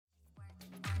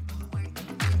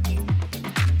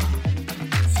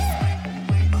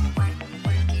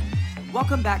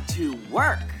Welcome back to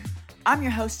Work. I'm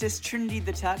your hostess, Trinity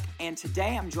the Tuck, and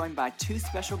today I'm joined by two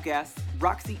special guests,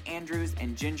 Roxy Andrews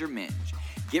and Ginger Minge.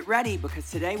 Get ready,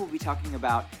 because today we'll be talking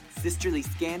about sisterly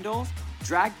scandals,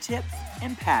 drag tips,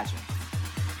 and pageants.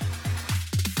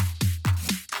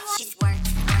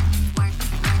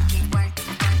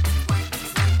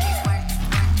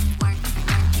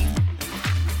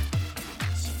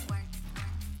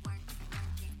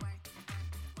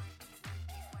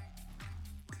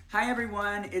 Hi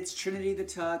everyone, it's Trinity the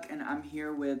Tuck, and I'm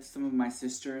here with some of my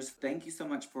sisters. Thank you so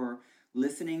much for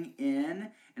listening in,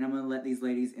 and I'm going to let these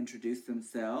ladies introduce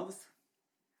themselves.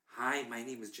 Hi, my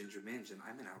name is Ginger Minge, and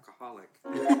I'm an alcoholic.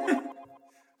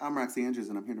 I'm Roxy Andrews,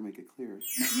 and I'm here to make it clear.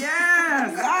 Yes!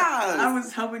 Yes! I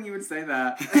was hoping you would say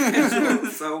that.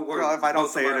 So well, if I don't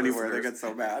say it anywhere, they get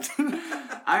so mad.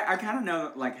 I kind of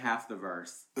know like half the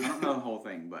verse. I don't know the whole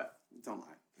thing, but... Don't lie.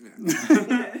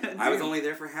 Yeah. I was only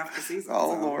there for half the season.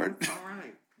 Oh, so. Lord. All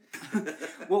right.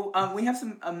 Well, we have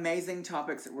some amazing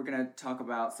topics that we're going to talk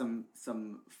about, some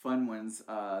fun ones.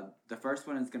 The first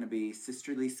one is going to be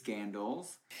sisterly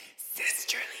scandals.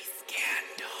 Sisterly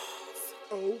scandals.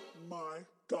 Oh, my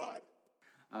God.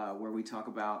 Where we talk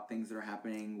about things that are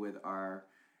happening with our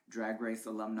Drag Race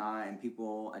alumni and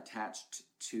people attached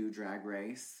to Drag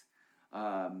Race.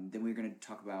 Then we're going to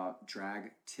talk about drag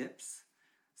tips.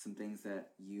 Some things that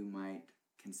you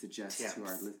can suggest to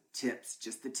our tips.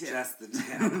 Just the tip. Just the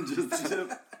tip. Just the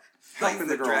tip. Helping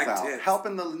the girls out. Tips.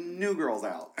 Helping the new girls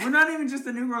out. We're not even just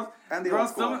the new girls. And the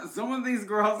girls, old school. Some of these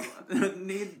girls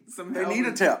need some help. They need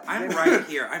a tip. I'm right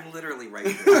here. I'm literally right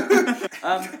here.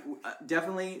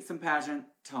 Definitely some pageant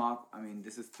talk. I mean,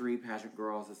 this is 3 pageant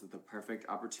girls. This is the perfect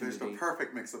opportunity. There's the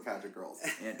perfect mix of pageant girls.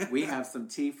 And we have some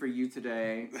tea for you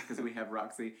today because we have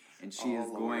Roxy, and she is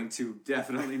going to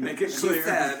definitely make it clear. She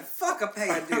said, fuck a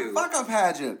pageant. Fuck a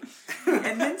pageant.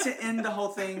 And then to end the whole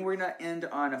thing, we're going to end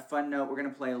on a fun note. We're going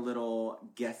to play a little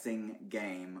guessing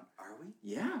game. Are we?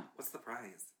 Yeah. What's the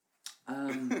prize?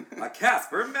 A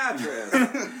Casper mattress.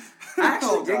 I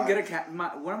actually did get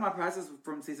one of my prizes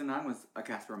from season 9 was a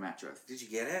Casper mattress. Did you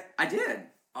get it? I did.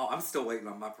 Oh, I'm still waiting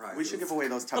on my prize. We should give away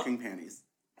those tucking panties.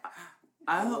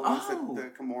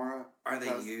 The Kimora. Are they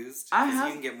used? You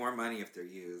can get more money if they're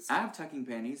used. I have tucking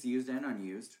panties, used and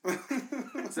unused.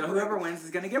 So whoever wins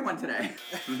is going to get one today.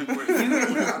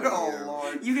 Oh,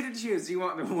 Lord. You get to choose. Do you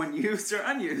want the one used or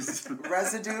unused?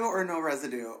 Residue or no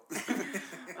residue?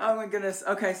 Oh, my goodness.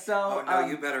 Okay, so... Oh, no,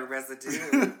 you better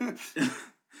residue.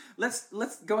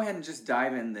 Let's go ahead and just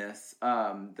dive in this.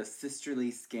 The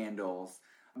sisterly scandals.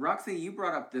 Roxy, you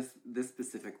brought up this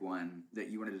specific one that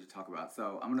you wanted to talk about,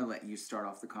 so I'm going to let you start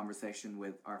off the conversation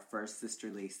with our first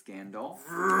sisterly scandal.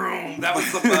 That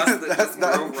was the bus that just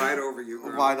drove right over you,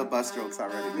 girl. Why the bus joke's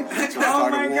already going? Oh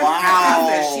my God.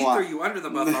 Wow. She threw you under the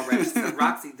bus already. She said,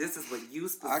 Roxy, this is what you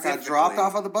specifically... I got dropped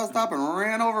off at the bus stop and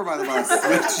ran over by the bus.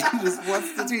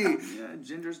 What's the tea? Yeah,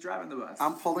 Ginger's driving the bus.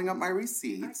 I'm pulling up my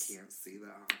receipts. I can't see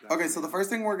that. Okay, so the first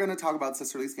thing we're going to talk about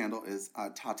sisterly scandal is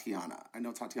Tatiana. I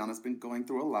know Tatiana's been going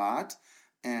through a lot,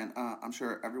 and I'm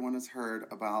sure everyone has heard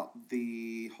about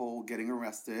the whole getting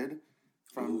arrested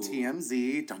from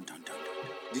TMZ. Dun, dun, dun, dun.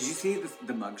 Did you see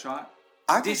the mugshot?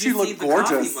 I think she looked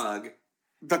gorgeous. Coffee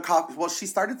mug? Well, she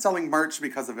started selling merch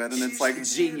because of it, and it's like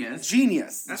genius. That's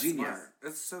genius. Smart.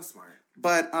 That's so smart.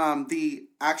 But the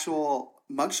actual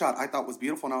mugshot I thought was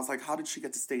beautiful, and I was like, how did she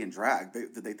get to stay in drag?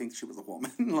 Did they think she was a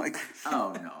woman?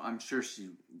 Oh no, I'm sure she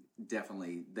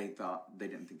definitely. They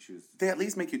didn't think she was. They at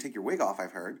least make you take your wig off.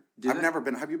 I've heard. I've never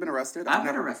been. Have you been arrested? I've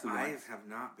been arrested. I have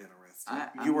not been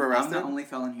arrested. You were arrested? I'm the only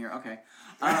felon here. Okay.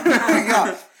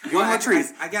 Yeah. You and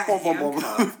Latrice. I got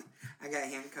handcuffed. I got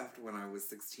handcuffed when I was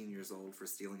 16 years old for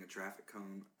stealing a traffic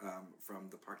cone from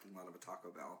the parking lot of a Taco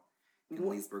Bell in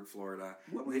Leesburg, Florida.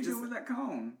 What were you doing with that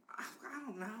cone? I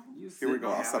don't know. Here we go.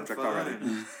 Off subject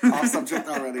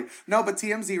already. No, but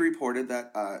TMZ reported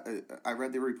that, I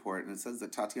read the report, and it says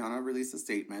that Tatiana released a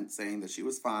statement saying that she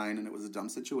was fine and it was a dumb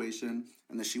situation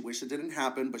and that she wished it didn't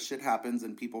happen, but shit happens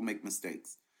and people make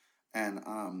mistakes. And,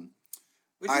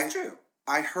 which is true.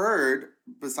 I heard,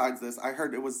 besides this,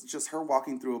 it was just her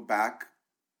walking through a back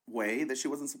way that she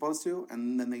wasn't supposed to,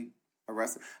 and then they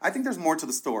arrested. I think there's more to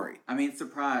the story. I mean,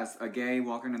 surprise, a gay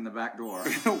walking in the back door.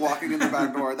 Walking in the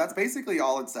back door. That's basically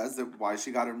all it says, that why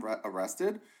she got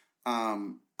arrested.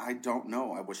 I don't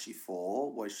know. Was she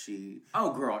full? Was she...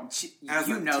 Oh, girl.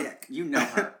 You know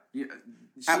her.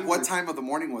 At what time of the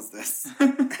morning was this?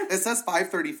 It says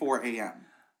 5:34 a.m.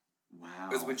 Wow.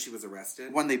 It was when she was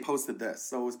arrested? When they posted this.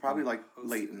 So it was probably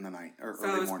late in the night or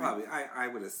early morning. Probably, I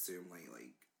would assume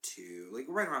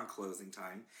right around closing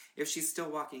time. If she's still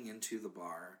walking into the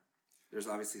bar, there's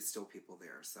obviously still people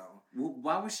there. So Well,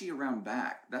 why was she around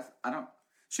back?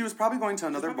 She was probably going to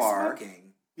another She's probably bar.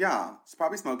 smoking. Yeah, she's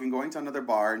probably smoking, going to another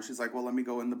bar, and she's like, well, let me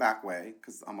go in the back way,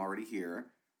 because I'm already here.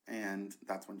 And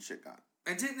that's when shit got.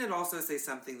 And didn't it also say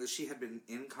something that she had been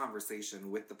in conversation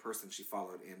with the person she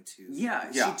followed into? Yeah,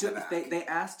 Yeah. she took. They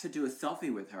asked to do a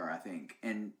selfie with her, I think,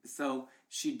 and so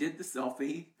she did the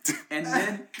selfie, and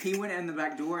then he went in the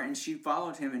back door, and she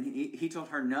followed him, and he told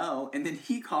her no, and then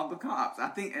he called the cops. I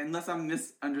think, unless I'm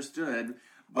misunderstood.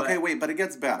 But, Okay, wait, but it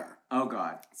gets better. Oh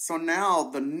God. So now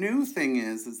the new thing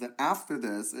is that after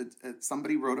this,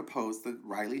 somebody wrote a post, that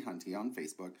Riley Hunty on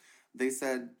Facebook. They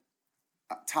said,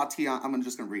 Tatiana,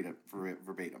 just going to read it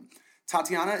verbatim.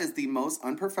 Tatiana is the most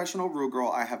unprofessional rude girl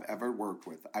I have ever worked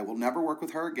with. I will never work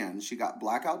with her again. She got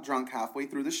blackout drunk halfway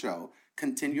through the show,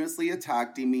 continuously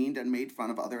attacked, demeaned, and made fun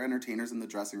of other entertainers in the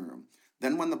dressing room.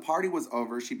 Then when the party was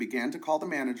over, she began to call the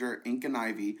manager, Ink and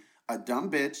Ivy, a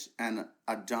dumb bitch and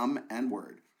a dumb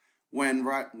N-word. When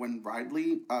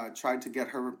Riley tried to get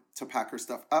her to pack her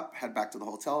stuff up, head back to the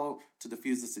hotel to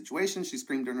defuse the situation, she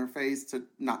screamed in her face to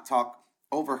not talk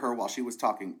over her while she was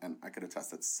talking. And I could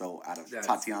attest that's so out of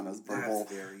Tatiana's verbal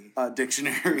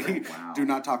dictionary. Wow. Do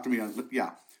not talk to me.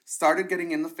 Yeah. Started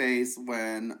getting in the face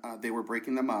when they were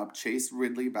breaking them up, chased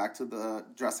Ridley back to the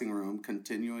dressing room,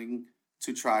 continuing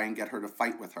to try and get her to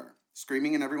fight with her.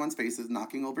 Screaming in everyone's faces,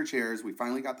 knocking over chairs. We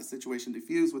finally got the situation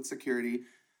defused with security.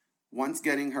 Once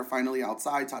getting her finally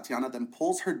outside, Tatiana then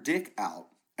pulls her dick out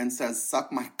and says,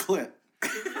 "Suck my clit,"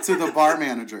 to the bar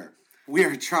manager. We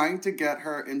are trying to get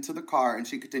her into the car, and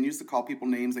she continues to call people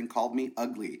names and called me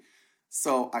ugly.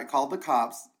 So I called the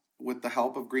cops with the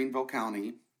help of Greenville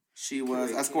County. She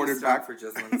was escorted can you stop back for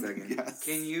just 1 second. Yes.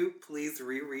 Can you please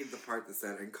reread the part that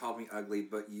said "and call me ugly,"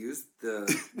 but use the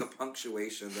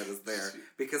punctuation that is there,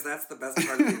 because that's the best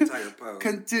part of the entire post.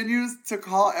 Continues to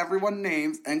call everyone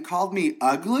names and called me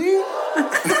ugly?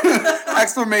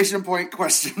 Exclamation point,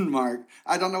 question mark.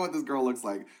 I don't know what this girl looks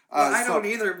like. Well, I don't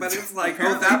either, but it's like,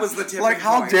 oh, that was the tipping like,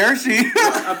 how point. dare she?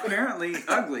 Apparently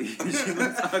ugly. She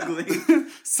looks ugly.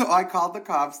 So I called the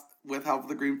cops with help of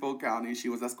the Greenville County. She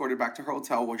was escorted back to her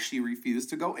hotel where she refused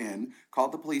to go in,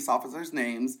 called the police officers'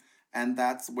 names, and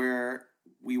that's where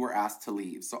we were asked to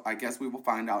leave. So I guess we will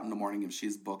find out in the morning if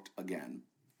she's booked again.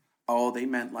 Oh, they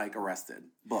meant like arrested.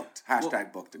 Booked.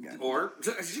 Hashtag booked again. Or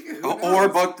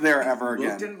booked there ever again.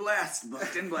 Booked and blessed.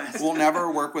 Booked and blessed. We'll never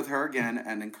work with her again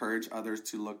and encourage others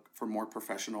to look for more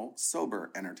professional,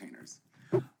 sober entertainers.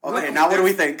 Okay, now what do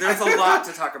we think? There's a lot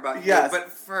to talk about here, Yes. but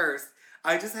first,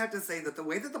 I just have to say that the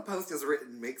way that the post is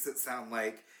written makes it sound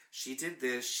like she did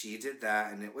this, she did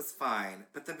that, and it was fine.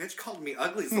 But the bitch called me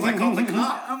ugly, so I called the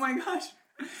cop. Oh my gosh.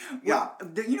 Yeah.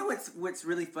 You know what's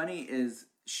really funny is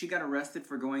she got arrested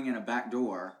for going in a back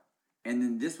door, and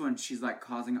then this one she's like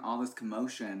causing all this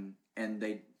commotion, and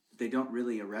they don't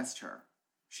really arrest her.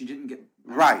 She didn't get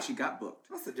Right. She got booked.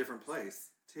 That's a different place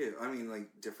too. I mean, like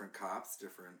different cops,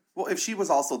 different. Well, if she was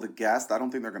also the guest, I don't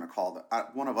think they're going to call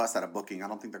one of us at a booking. I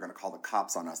don't think they're going to call the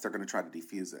cops on us. They're going to try to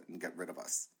defuse it and get rid of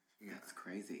us. Yeah. That's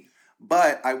crazy.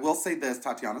 But I will say this: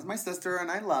 Tatiana's my sister,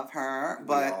 and I love her. We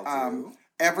But all do.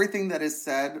 everything that is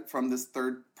said from this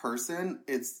third person,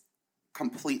 it's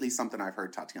completely something I've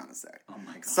heard Tatiana say. Oh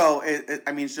my god. So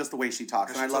I mean, it's just the way she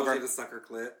talks, Has and I she love told her. you to suck her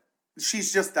clit?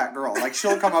 She's just that girl. Like,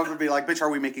 she'll come up and be like, "Bitch, are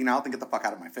we making out? Then get the fuck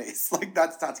out of my face." Like,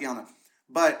 that's Tatiana.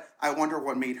 But I wonder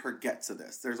what made her get to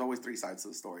this. There's always three sides to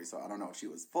the story, so I don't know if she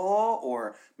was full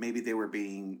or maybe they were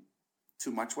being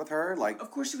too much with her. Like,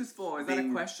 Of course she was full. Is that a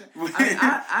Being- question? I mean,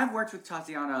 I've worked with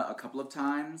Tatiana a couple of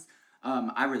times.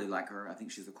 I really like her. I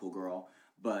think she's a cool girl.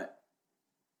 But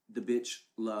the bitch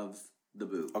loves the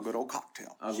booze. a good old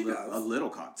cocktail. She does. A little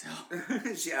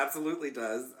cocktail. She absolutely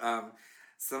does.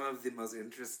 Some of the most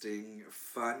interesting,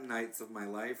 fun nights of my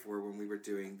life were when we were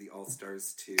doing the All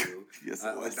Stars 2. Yes, it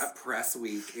like was. that press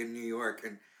week in New York.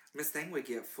 And Miss Thing would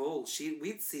get full.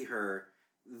 We'd see her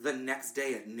the next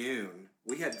day at noon.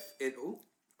 We had it.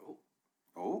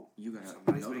 Oh, You got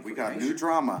Somebody's a we got new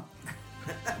drama.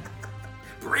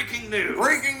 Breaking news!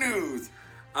 Breaking news!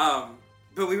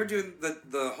 But we were doing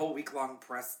the whole week-long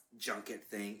press junket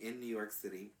thing in New York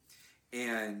City.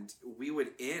 And we would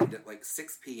end at like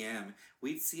 6 p.m.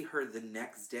 We'd see her the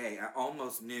next day at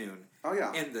almost noon. Oh,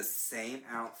 yeah. In the same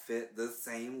outfit, the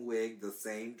same wig, the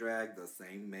same drag, the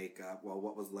same makeup. Well,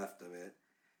 what was left of it.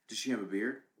 Does she have a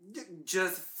beard?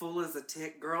 Just full as a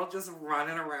tick, girl, just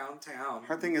running around town.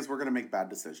 Her thing is, we're going to make bad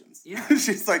decisions. Yeah.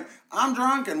 She's like, I'm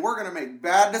drunk and we're going to make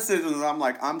bad decisions. And I'm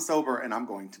like, I'm sober and I'm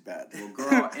going to bed. Well,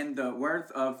 girl, in the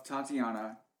words of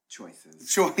Tatiana, choices.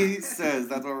 Choices.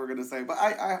 That's what we're going to say. But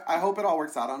I hope it all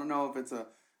works out. I don't know if it's a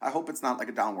I hope it's not like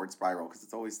a downward spiral because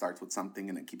it always starts with something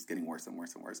and it keeps getting worse and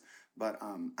worse and worse. But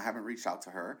I haven't reached out to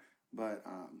her, but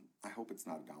I hope it's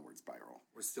not a downward spiral.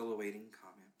 We're still awaiting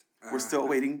comment. We're still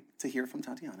waiting to hear from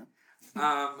Tatiana.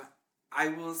 I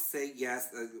will say yes.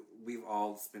 We've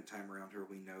all spent time around her.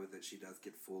 We know that she does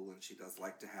get full and she does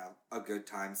like to have a good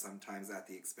time, sometimes at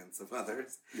the expense of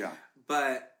others. Yeah.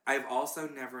 But I've also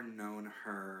never known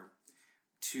her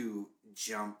to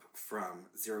jump from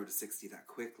 0 to 60 that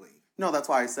quickly. No, that's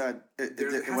why I said it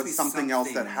has to be was something else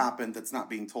that something- happened that's not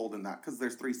being told in that, because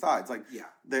there's three sides. Like, Yeah.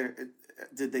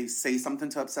 Did they say something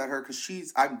to upset her?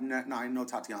 Because I know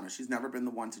Tatiana. She's never been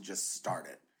the one to just start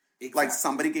it. Exactly. Like,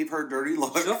 somebody gave her a dirty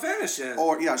look. She'll finish it.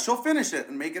 Or, yeah, she'll finish it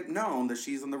and make it known that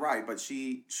she's in the right, but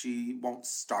she won't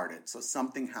start it. So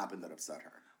something happened that upset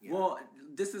her. Yeah. Well,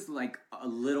 this is like a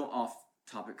little off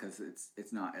topic because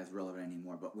it's not as relevant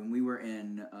anymore. But when we were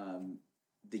in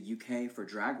the UK for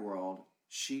Drag World,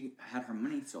 she had her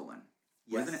money stolen.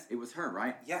 Wasn't it? It was her,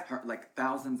 right? Yeah. Her, like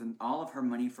thousands and all of her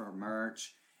money for her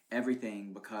merch,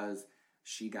 everything, because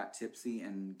she got tipsy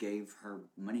and gave her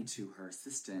money to her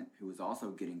assistant, who was also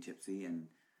getting tipsy and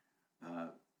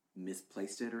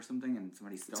misplaced it or something, and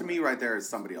somebody stole it. To me, right there is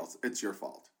somebody else. It's your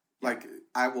fault. Like,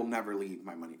 I will never leave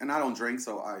my money. And I don't drink,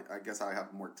 so I guess I have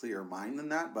a more clear mind than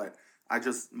that, but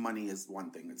money is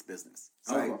one thing. It's business.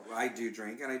 So I do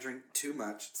drink, and I drink too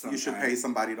much sometimes. you should pay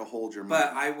somebody to hold your money.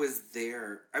 But I was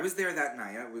there. I was there that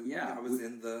night. I was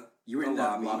in the You were in the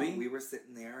lobby? We were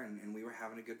sitting there, and we were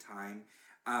having a good time.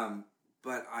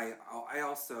 But I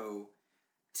also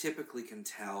typically can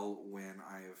tell when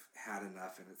I've had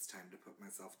enough and it's time to put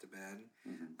myself to bed.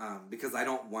 Mm-hmm. Because I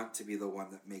don't want to be the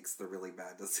one that makes the really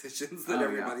bad decisions that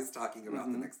everybody's talking about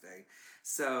the next day.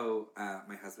 So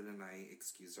my husband and I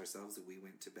excused ourselves and we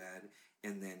went to bed.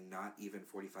 And then not even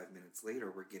 45 minutes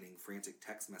later, we're getting frantic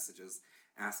text messages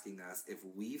asking us if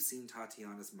we've seen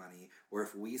Tatiana's money or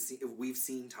if we've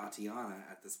seen Tatiana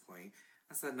at this point.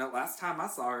 I said, no, last time I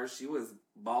saw her, she was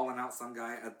bawling out some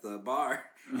guy at the bar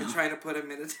and trying to put him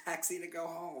in a taxi to go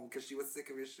home because she was sick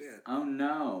of his shit. Oh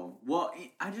no! Well,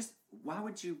 why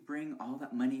would you bring all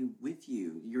that money with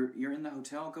you? You're in the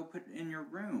hotel. Go put it in your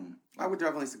room. I would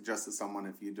definitely suggest to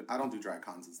someone I don't do drag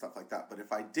cons and stuff like that, but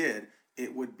if I did,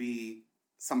 it would be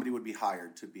somebody would be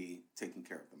hired to be taking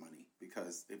care of the money,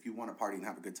 because if you want to party and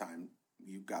have a good time,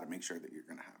 you've got to make sure that you're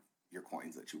going to have your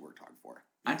coins that you worked hard for.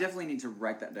 I definitely need to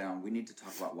write that down. We need to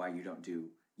talk about why you don't do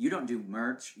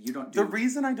merch. You don't do. The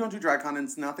reason I don't do drag con, and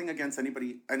it's nothing against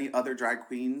any other drag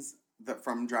queens that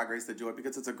from Drag Race that do it,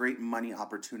 because it's a great money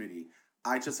opportunity.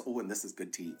 And this is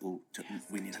good tea. Ooh,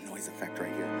 we need a noise effect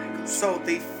right here. So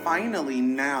they finally,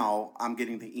 now I'm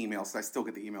getting the emails, I still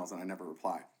get the emails and I never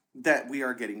reply, that we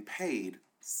are getting paid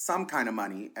some kind of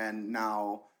money, and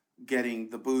now getting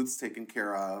the booths taken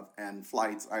care of and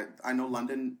flights. I know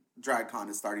London Drag Con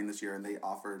is starting this year, and they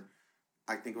offered,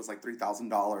 I think it was like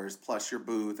 $3,000 plus your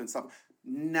booth and stuff.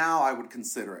 Now I would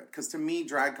consider it, because to me,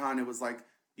 Drag Con, it was like,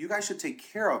 you guys should take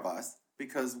care of us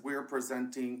because we're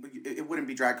presenting. It wouldn't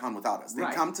be Drag Con without us. They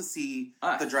Right. come to see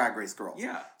Us. the Drag Race girls.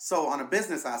 Yeah. So on a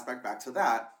business aspect, back to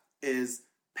that, is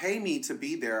pay me to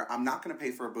be there. I'm not going to pay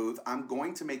for a booth. I'm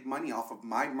going to make money off of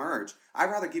my merch.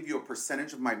 I'd rather give you a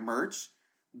percentage of my merch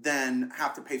than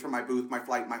have to pay for my booth, my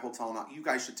flight, my hotel, and all. You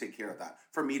guys should take care of that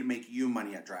for me to make you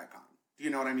money at DragCon. Do you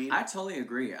know what I mean? I totally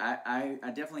agree. I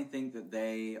definitely think that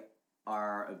they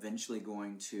are eventually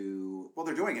going to. Well,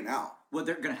 they're doing it now. Well,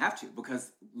 they're going to have to,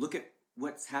 because look at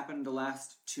what's happened the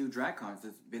last two drag cons.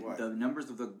 It's been, What? the numbers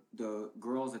of the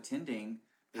girls attending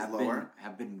Is have lower?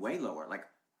 been way lower. Like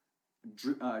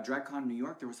DragCon New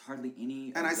York, there was hardly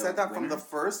any. And of I the said that from the winners.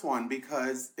 first one,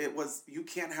 because it was, you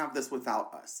can't have this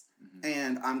without us.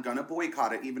 And I'm going to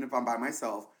boycott it, even if I'm by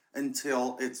myself,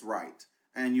 until it's right.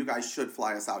 And you guys should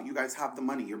fly us out. You guys have the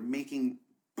money. You're making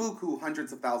buku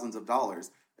hundreds of thousands of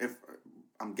dollars, if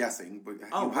I'm guessing. But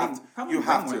probably way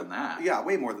more than that. Yeah,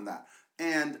 way more than that.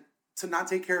 And to not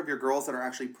take care of your girls that are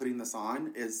actually putting this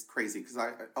on is crazy. Because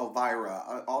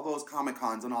Elvira, all those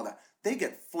Comic-Cons and all that, they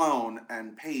get flown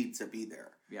and paid to be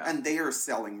there. Yeah. And they are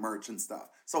selling merch and stuff.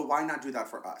 So why not do that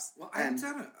for us? Well, I've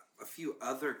done a few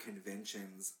other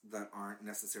conventions that aren't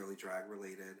necessarily drag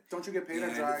related. Don't you get paid at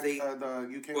And drag, they- the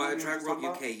UK Well, one at you Drag were World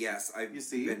talking UK, yes. I've You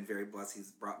see? been very blessed.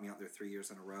 He's brought me out there 3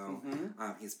 years in a row.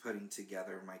 Mhm. He's putting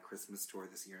together my Christmas tour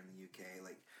this year in the UK.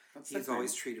 Like, That's he's sick,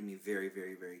 always man. treated me very,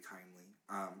 very, very kindly.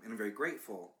 And I'm very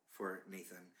grateful for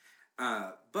Nathan.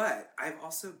 But I've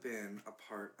also been a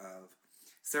part of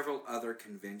several other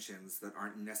conventions that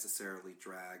aren't necessarily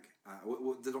drag.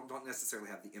 They don't necessarily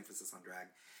have the emphasis on drag.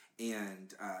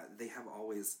 And they have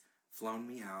always flown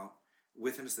me out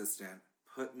with an assistant,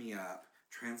 put me up,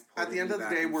 transported. At the end of the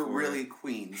day, we're really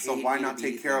queens, so why not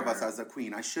take care of us as a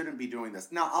queen? I shouldn't be doing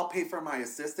this. Now, I'll pay for my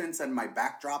assistants and my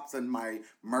backdrops and my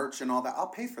merch and all that. I'll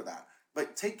pay for that.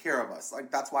 But take care of us.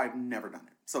 Like, that's why I've never done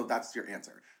it. So that's your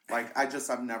answer. Like,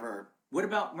 I've never... What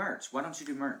about merch? Why don't you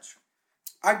do merch?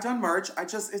 I've done merch.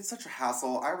 It's such a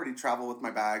hassle. I already travel with my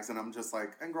bags, and I'm just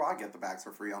like, and girl, I get the bags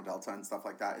for free on Delta and stuff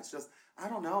like that. It's just, I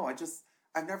don't know.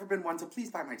 I've never been one to please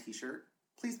buy my t-shirt.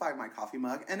 Please buy my coffee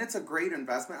mug. And it's a great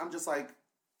investment. I'm just like,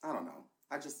 I don't know.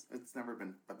 It's never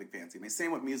been a big fancy me.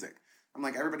 Same with music. I'm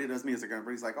like, everybody does music, and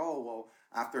everybody's like, oh, well,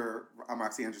 after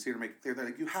Roxy Andrews here to make it clear, they're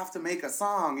like, you have to make a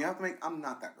song. I'm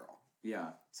not that girl. Yeah.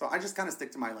 So I just kind of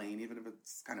stick to my lane, even if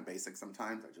it's kind of basic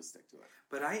sometimes. I just stick to it.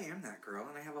 But I am that girl,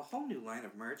 and I have a whole new line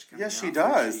of merch coming out. Yes, she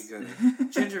does. So you go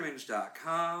to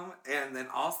gingerminge.com, and then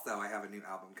also I have a new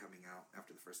album coming out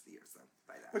after the first of the year, so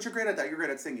buy that. But you're great at that. You're great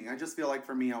at singing. I just feel like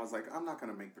for me, I was like, I'm not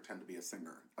going to pretend to be a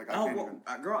singer. Like, I can't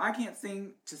even... Girl, I can't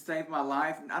sing to save my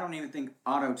life. I don't even think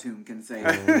auto-tune can save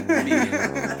me.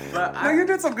 But you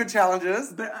did some good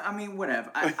challenges. But, I mean,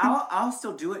 whatever. I'll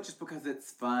still do it just because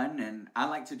it's fun, and I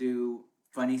like to do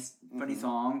funny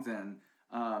songs, and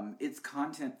it's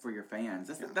content for your fans.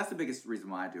 That's the biggest reason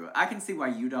why I do it. I can see why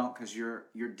you don't, because you're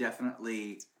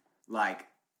definitely like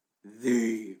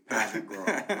the pageant girl.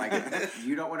 Like,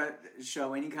 you don't want to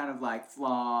show any kind of like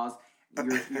flaws.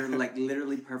 You're like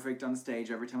literally perfect on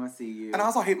stage every time I see you. And I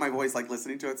also hate my voice, like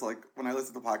listening to it. So like when I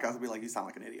listen to the podcast, I'll be like, you sound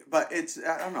like an idiot. But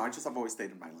I don't know. I've always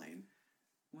stayed in my lane.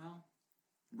 Well,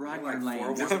 broaden your like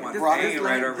lane. This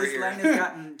here. lane has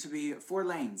gotten to be 4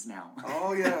 lanes now.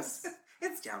 Oh, yes.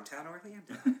 It's downtown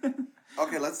Orlando.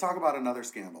 Okay, let's talk about another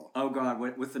scandal. Oh, God.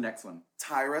 What's the next one?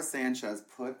 Tyra Sanchez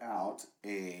put out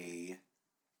a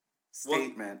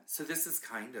statement. Well, so this is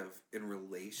kind of in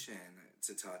relation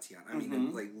to Tatiana. I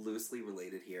mean, like loosely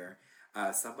related here.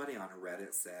 Somebody on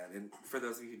Reddit said, and for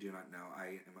those of you who do not know,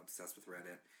 I am obsessed with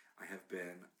Reddit. I have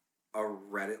been a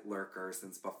Reddit lurker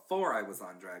since before I was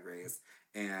on Drag Race,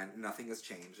 and nothing has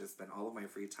changed. It's been all of my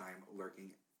free time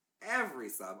lurking every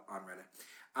sub on Reddit.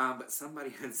 But somebody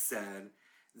had said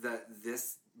that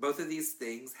both of these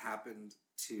things happened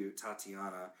to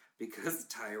Tatiana because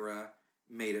Tyra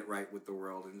made it right with the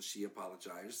world and she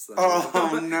apologized. So,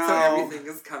 oh no! So everything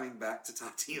is coming back to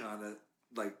Tatiana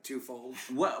like twofold.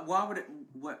 Why would it?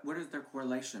 What is their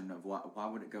correlation of why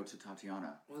would it go to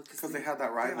Tatiana? Well, because they had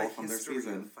that rival from their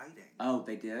season. Fighting. Oh,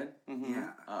 they did. Mm-hmm.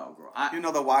 Yeah. Oh, girl. You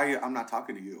know the why I'm not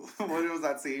talking to you. What was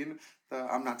that scene?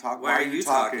 I'm not talking. Why are you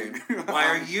talking? Why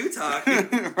are you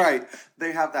talking? Right.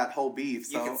 They have that whole beef.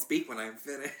 So. You can speak when I'm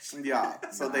finished. Yeah.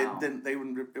 So wow.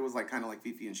 It was like kind of like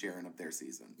Fifi and Sharon of their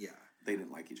season. Yeah. They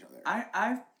didn't like each other.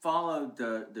 I followed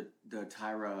the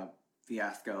Tyra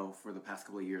fiasco for the past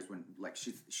couple of years when like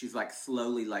she's like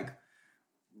slowly like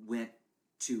went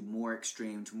to more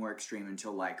extreme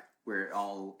until like where it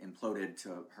all imploded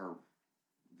to her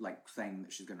like saying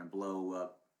that she's gonna blow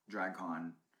up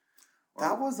DragCon.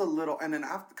 That was a little, and then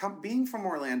after being from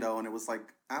Orlando, and it was like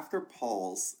after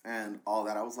polls and all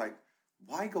that, I was like,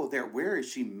 why go there? Where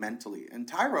is she mentally? And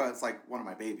Tyra is like one of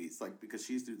my babies, like because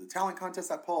she used to do the talent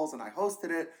contest at Pulse, and I hosted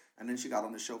it, and then she got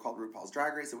on this show called RuPaul's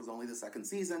Drag Race. It was only the second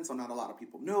season, so not a lot of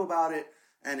people knew about it,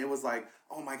 and it was like,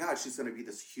 oh my God, she's going to be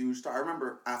this huge star. I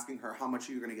remember asking her, how much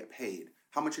are you going to get paid?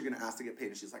 How much are you going to ask to get paid?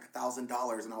 And she's like, $1,000,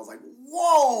 and I was like,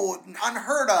 whoa,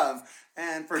 unheard of,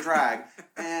 and for drag,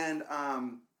 and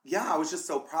yeah, I was just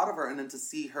so proud of her. And then to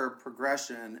see her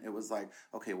progression, it was like,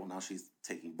 okay, well, now she's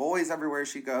taking boys everywhere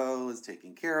she goes,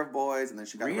 taking care of boys. And then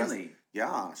she got arrested.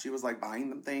 Yeah, she was like buying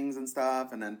them things and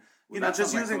stuff. And then,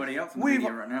 just using somebody else in the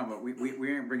media right now, but we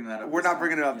ain't bringing that up. We're not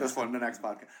bringing it up this one, the next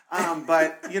podcast.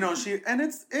 But,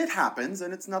 it happens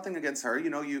and it's nothing against her.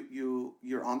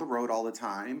 You're on the road all the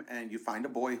time and you find a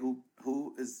boy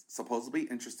who is supposedly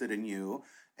interested in you.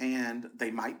 And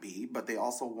they might be, but they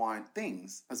also want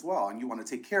things as well, and you want to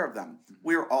take care of them.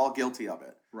 We're all guilty of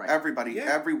it. Right. Everybody,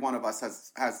 every one of us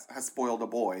has spoiled a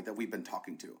boy that we've been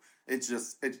talking to. It's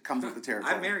just, it comes with the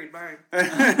territory. I married mine.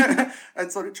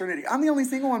 And so did Trinity. I'm the only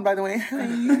single one, by the way.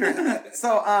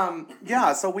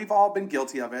 So we've all been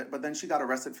guilty of it. But then she got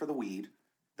arrested for the weed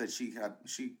that she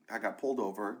got pulled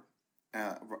over.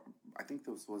 I think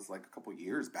this was like a couple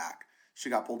years back. She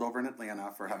got pulled over in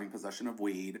Atlanta for having possession of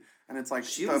weed. And it's like...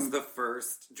 She was the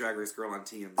first Drag Race girl on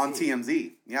TMZ. On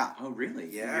TMZ, yeah. Oh, really?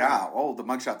 Yeah. Yeah. Oh, the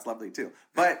mugshot's lovely, too.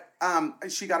 But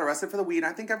she got arrested for the weed.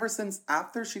 I think ever since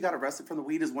after she got arrested for the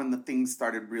weed is when the things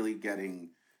started really getting,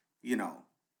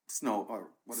 snowballing.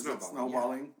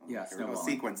 Yeah, snowballing.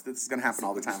 Sequence. This is going to happen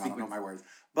all the time. I don't know my words.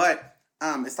 But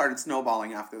it started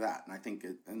snowballing after that, and I think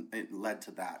it led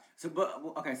to that. So, but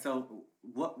okay, so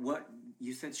what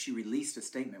you said she released a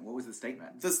statement. What was the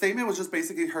statement? The statement was just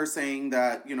basically her saying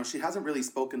that, she hasn't really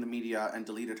spoken to media and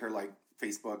deleted her like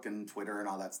Facebook and Twitter and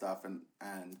all that stuff,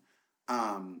 and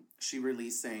she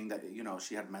released saying that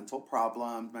she had mental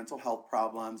health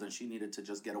problems, and she needed to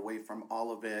just get away from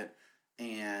all of it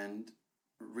and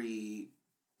regroup.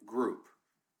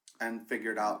 And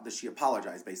figured out that she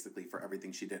apologized basically for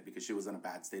everything she did because she was in a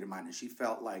bad state of mind, and she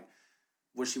felt like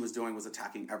what she was doing was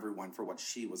attacking everyone for what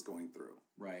she was going through.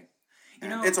 Right.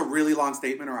 It's a really long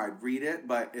statement, or I'd read it,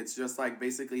 but it's just like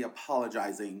basically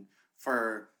apologizing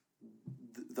for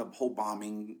the whole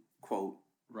bombing quote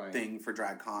thing for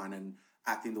DragCon and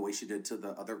acting the way she did to the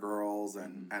other girls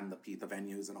and the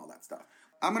venues and all that stuff.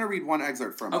 I'm going to read one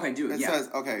excerpt from it. Okay, do it. It says,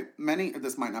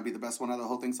 this might not be the best one out of the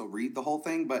whole thing, so read the whole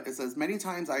thing, but it says, many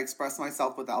times I expressed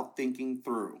myself without thinking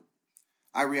through.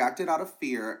 I reacted out of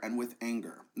fear and with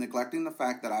anger. Neglecting the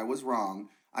fact that I was wrong,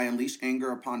 I unleashed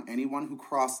anger upon anyone who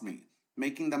crossed me,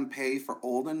 making them pay for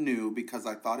old and new because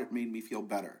I thought it made me feel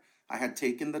better. I had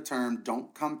taken the term,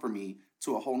 don't come for me,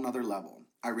 to a whole nother level.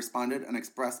 I responded and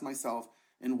expressed myself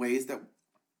in ways that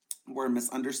were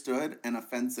misunderstood and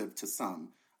offensive to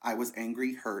some. I was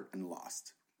angry, hurt, and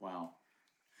lost. Wow.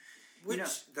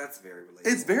 That's very relatable.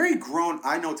 It's very grown.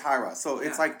 I know Tyra, so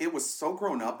it's like it was so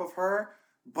grown up of her,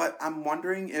 but I'm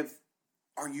wondering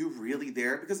are you really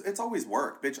there? Because it's always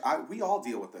work, bitch. We all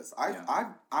deal with this.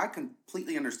 I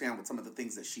completely understand what some of the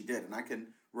things that she did, and I can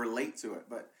relate to it,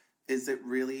 but is it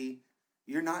really,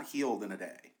 you're not healed in a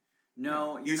day.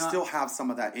 No, you still have some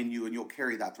of that in you, and you'll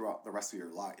carry that throughout the rest of your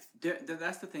life.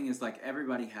 That's the thing is, like,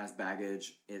 everybody has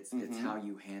baggage. It's how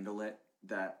you handle it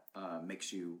that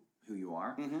makes you who you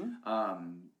are.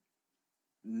 Mm-hmm.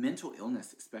 Mental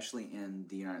illness, especially in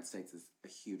the United States, is a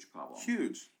huge problem.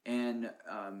 Huge. And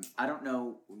I don't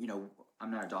know, I'm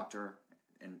not a doctor,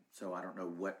 and so I don't know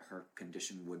what her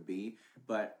condition would be.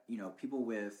 But, people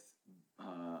with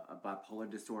a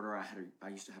bipolar disorder, I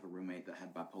used to have a roommate that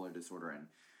had bipolar disorder, and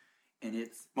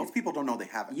most people don't know they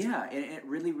have it. Yeah, and it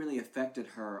really, really affected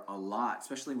her a lot,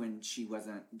 especially when she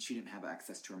didn't have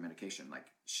access to her medication. Like,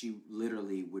 she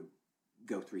literally would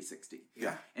go 360.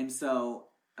 Yeah. And so,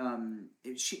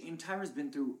 Tyra's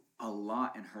been through a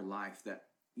lot in her life that,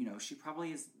 she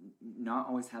probably has not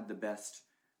always had the best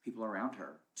people around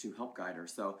her to help guide her.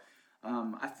 So,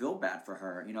 I feel bad for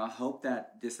her. I hope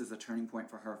that this is a turning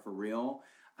point for her for real.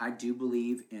 I do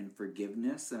believe in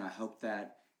forgiveness, and I hope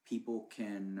that people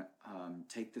can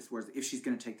take this word, if she's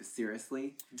going to take this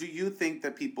seriously. Do you think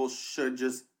that people should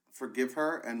just forgive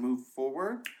her and move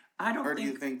forward? I don't think... Or do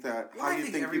you think that... Well, I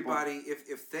think everybody,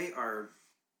 if they are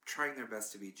trying their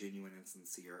best to be genuine and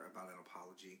sincere about an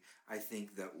apology, I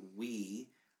think that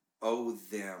we owe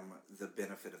them the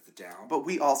benefit of the doubt. But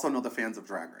we also know the fans of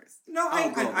Drag Race. No, I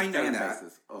know that.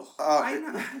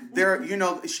 I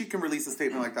know. She can release a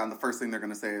statement like that, and the first thing they're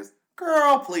going to say is,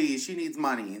 girl, please, she needs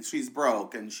money, and she's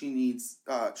broke, and she needs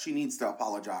to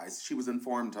apologize. She was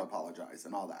informed to apologize,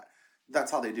 and all that.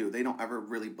 That's how they do. They don't ever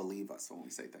really believe us when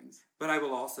we say things. But I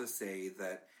will also say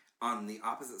that on the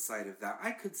opposite side of that,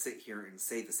 I could sit here and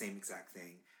say the same exact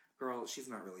thing. Girl, she's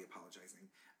not really apologizing.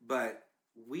 But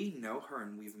we know her,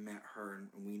 and we've met her, and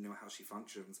we know how she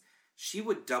functions. She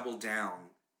would double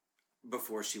down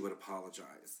before she would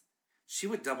apologize. She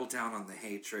would double down on the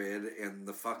hatred and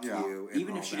the fuck you. And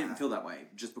even if she didn't feel that way,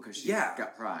 just because she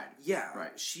got pride. Yeah.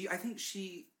 Right. I think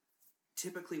she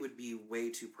typically would be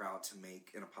way too proud to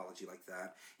make an apology like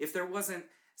that if there wasn't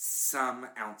some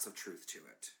ounce of truth to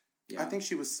it. Yeah. I think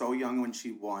she was so young when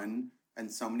she won,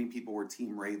 and so many people were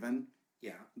Team Raven.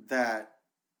 Yeah. That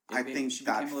I think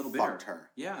that fucked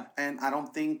her. Yeah. And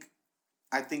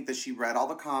I think that she read all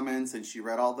the comments, and she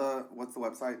read all the, what's the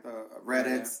website? The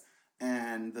Reddits. Yeah.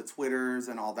 And the Twitters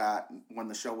and all that when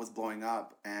the show was blowing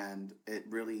up, and it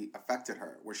really affected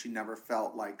her, where she never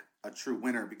felt like a true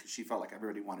winner because she felt like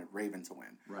everybody wanted Raven to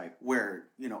win. Right. Where,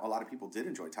 a lot of people did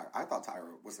enjoy Tyra. I thought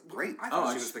Tyra was a great she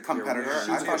was the competitor.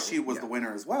 I thought she was the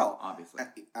winner as well. Obviously.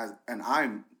 And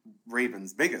I'm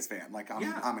Raven's biggest fan. Like,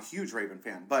 I'm a huge Raven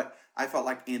fan. But I felt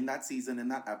like in that season, in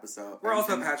that episode... We're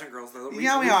also pageant girls, though. We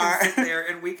are. We can sit there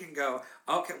and we can go,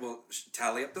 okay, well,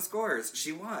 tally up the scores.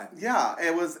 She won. Yeah,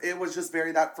 it was just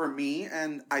very that for me,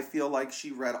 and I feel like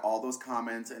she read all those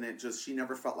comments, and she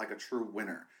never felt like a true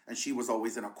winner. And she was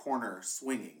always in a corner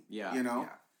swinging. Yeah. Yeah.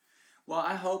 Well,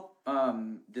 I hope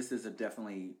this is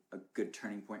definitely a good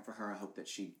turning point for her. I hope that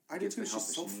she... I do too.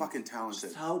 She's so fucking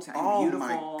talented. So talented. Oh beautiful.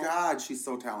 My God, she's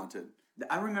so talented.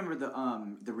 I remember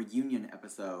the reunion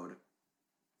episode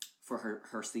for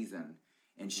her season,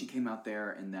 and she came out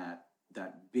there in that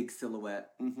big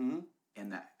silhouette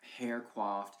and that hair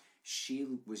coiffed. She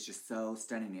was just so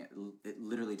stunning. It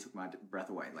literally took my breath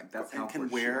away. Like that's how and can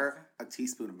gorgeous she wear a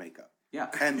teaspoon of makeup. Yeah.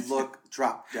 And look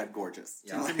drop dead gorgeous.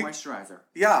 Yeah. It's a moisturizer.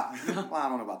 Yeah. Well, I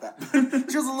don't know about that.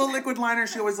 She was a little liquid liner.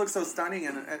 She always looked so stunning.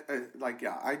 And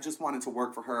I just wanted to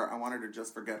work for her. I wanted her to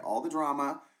just forget all the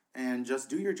drama and just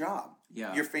do your job.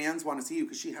 Yeah. Your fans want to see you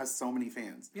because she has so many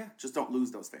fans. Yeah. Just don't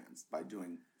lose those fans by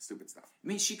doing stupid stuff. I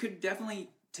mean, she could definitely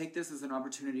take this as an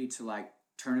opportunity to like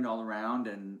turn it all around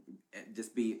and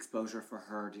just be exposure for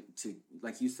her to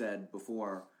like you said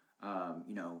before,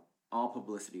 all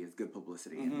publicity is good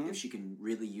publicity. And if she can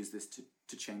really use this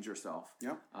to change herself,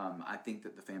 I think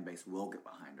that the fan base will get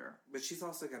behind her. But she's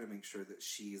also got to make sure that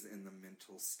she's in the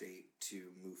mental state to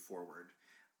move forward.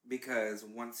 Because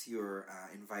once you're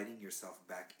inviting yourself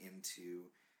back into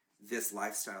this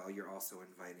lifestyle, you're also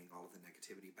inviting all of the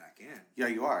negativity back in. Yeah,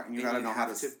 you are. And you got to know how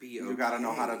to be you got to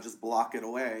know how to just block it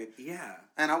away. Yeah.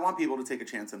 And I want people to take a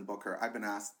chance and book her. I've been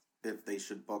asked if they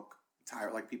should book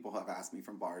Tyra. Like people have asked me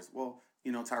from bars, well,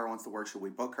 Tyra wants to work. Should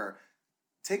we book her?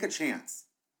 Take a chance.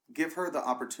 Give her the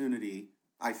opportunity,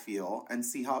 I feel, and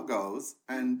see how it goes.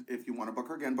 And if you want to book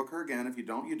her again, book her again. If you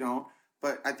don't, you don't.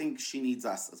 But I think she needs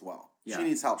us as well. Yeah. She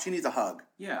needs help. She needs a hug.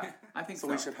 Yeah, I think so.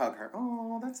 So we should hug her.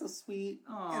 Oh, that's so sweet.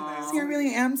 Aww. See, I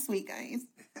really am sweet, guys.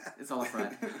 It's all a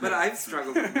front. But I've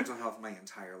struggled with mental health my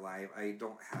entire life. I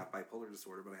don't have bipolar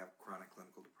disorder, but I have chronic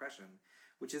clinical depression,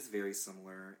 which is very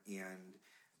similar. And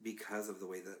because of the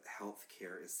way that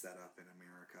healthcare is set up in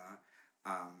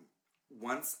America,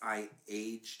 once I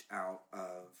aged out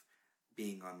of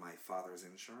being on my father's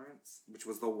insurance, which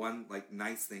was the one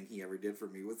nice thing he ever did for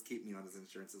me was keep me on his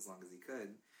insurance as long as he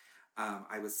could.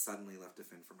 I was suddenly left to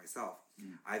fend for myself.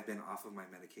 I've been off of my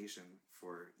medication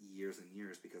for years and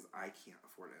years because I can't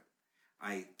afford it.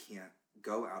 I can't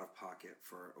go out of pocket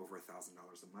for over $1,000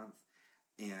 a month.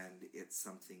 And it's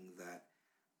something that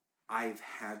I've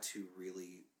had to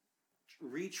really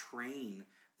retrain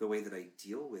the way that I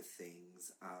deal with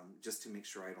things, just to make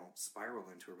sure I don't spiral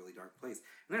into a really dark place.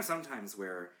 And there's some times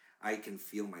where I can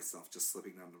feel myself just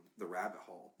slipping down the rabbit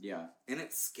hole. Yeah. And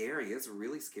it's scary. It's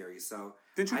really scary. So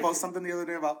didn't you post something the other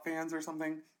day about fans or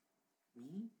something?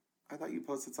 Me? I thought you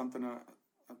posted something.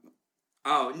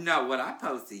 Oh, no. What I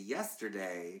posted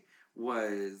yesterday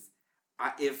was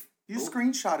you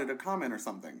screenshotted a comment or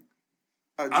something.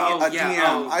 Yeah. DM.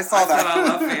 Oh, I saw that. Said I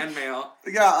love fan mail.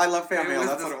 Yeah, I love fan mail.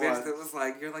 That's what it was. It was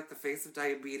like, you're like the face of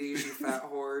diabetes, you fat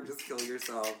whore, just kill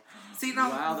yourself. See, now,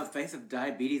 wow, the face of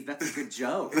diabetes, that's a good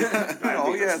joke.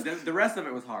 Oh, yes. The rest of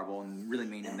it was horrible and really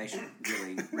mean, and they should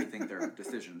really rethink their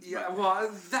decisions. Yeah,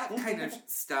 well, that kind of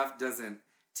stuff doesn't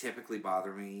typically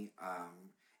bother me.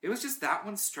 It was just that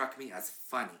one struck me as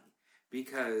funny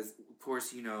because, of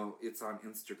course, it's on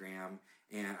Instagram.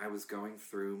 And I was going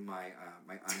through my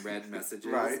my unread messages,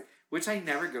 right. Which I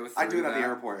never go through. I do it at the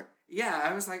airport. Yeah,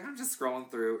 I was like, I'm just scrolling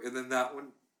through, and then that one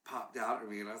popped out at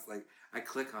me, and I was like, I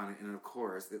click on it, and of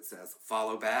course it says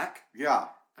follow back. Yeah.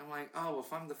 I'm like, oh, well,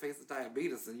 if I'm the face of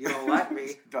diabetes and you don't like me,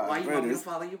 why you want me to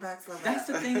follow you back so bad? That's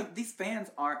the thing. These fans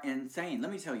are insane.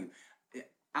 Let me tell you,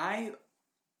 I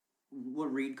will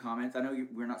read comments. I know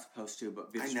we're not supposed to, but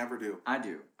I never do. I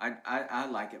do. I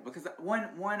like it because one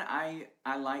I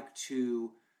like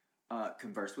to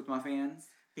converse with my fans.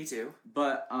 Me too.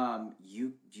 But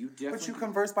you definitely. But you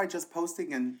converse by just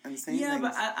posting and saying yeah, things.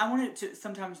 but I want it to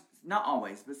sometimes, not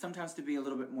always, but sometimes to be a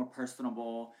little bit more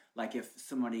personable. Like if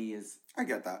somebody is, I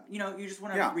get that. You just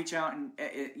want to reach out and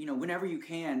whenever you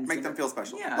can make them feel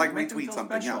special. Yeah, like make them retweet feel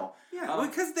something. Special. Yeah, well,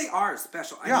 because they are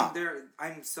special. I mean,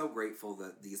 I'm so grateful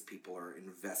that these people are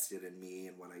invested in me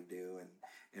and what I do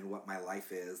and what my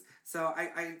life is. So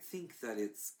I think that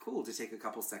it's cool to take a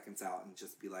couple seconds out and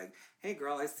just be like, hey,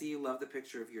 girl, I see you love the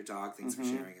picture of your dog. Thanks for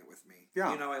sharing it with me. Yeah.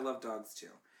 I love dogs, too.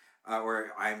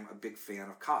 Or I'm a big fan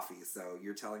of coffee, so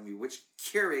you're telling me which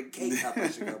Keurig K-Cup I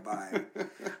should go buy.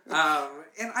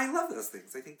 And I love those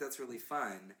things. I think that's really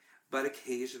fun. But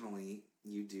occasionally,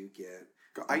 you do get...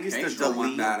 I used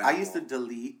to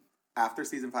delete, after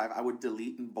season 5, I would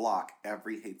delete and block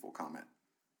every hateful comment.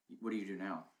 What do you do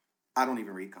now? I don't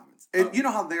even read comments. You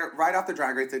know how they're right after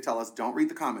Drag Race, they tell us, don't read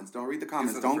the comments, don't read the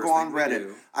comments, don't go on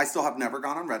Reddit. I still have never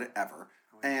gone on Reddit ever.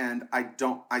 And I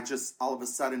just, all of a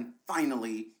sudden,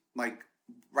 finally,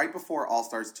 right before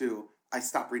All-Stars 2, I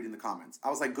stopped reading the comments. I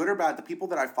was like, good or bad, the people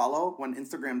that I follow, when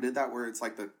Instagram did that, where it's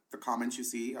like the comments you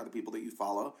see are the people that you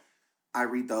follow, I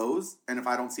read those, and if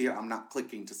I don't see it, I'm not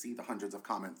clicking to see the hundreds of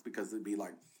comments, because it'd be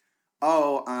like,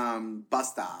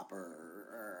 bus stop, or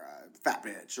fat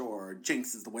bitch, or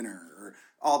Jinx is the winner, or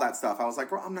all that stuff. I was like,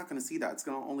 bro, I'm not going to see that. It's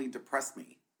going to only depress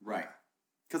me. Right.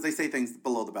 Because they say things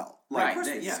below the belt. Right,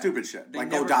 Like, yeah. stupid shit. They Like,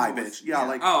 go never die, know bitch. Yeah,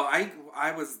 like... Oh,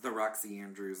 I was the Roxy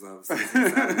Andrews of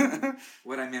season 7.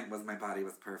 What I meant was my body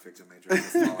was perfect and my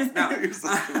dress was flawless. No, You're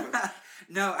so stupid.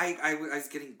 no, I was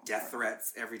getting death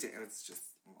threats every day. It's just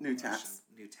New tats.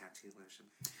 New tattoo lotion.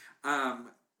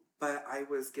 But I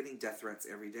was getting death threats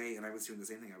every day, and I was doing the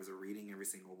same thing. I was reading every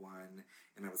single one,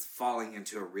 and I was falling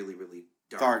into a really, really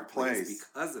dark place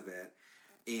because of it.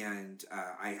 And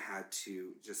I had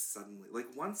to just suddenly, like,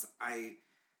 once I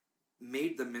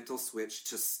made the mental switch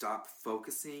to stop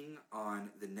focusing on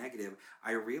the negative,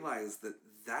 I realized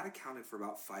that accounted for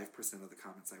about 5% of the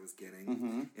comments I was getting.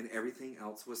 Mm-hmm. And everything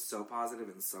else was so positive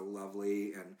and so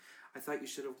lovely. And I thought you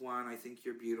should have won. I think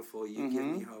you're beautiful. You give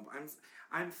me hope.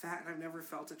 I'm fat and I've never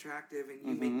felt attractive, and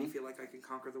you make me feel like I can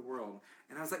conquer the world.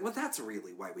 And I was like, well, that's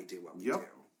really why we do what we do.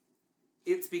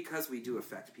 It's because we do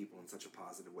affect people in such a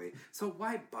positive way. So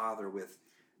why bother with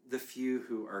the few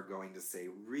who are going to say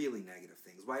really negative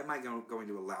things? Why am I going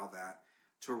to allow that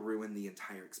to ruin the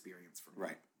entire experience for me?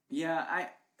 Right. Yeah,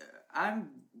 I've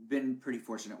been pretty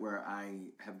fortunate where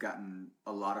I have gotten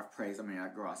a lot of praise. I mean,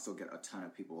 I still get a ton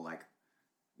of people like,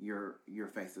 your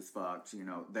face is fucked. You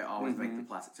know, they always make the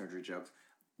plastic surgery jokes,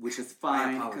 which is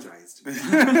fine. I apologized. Which is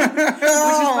fine.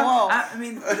 I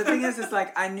mean, the thing is, it's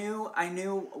like I knew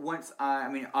once. I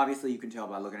mean, obviously you can tell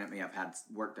by looking at me, I've had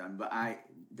work done, but I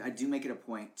do make it a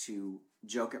point to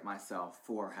joke at myself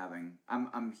for having.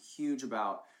 I'm huge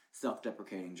about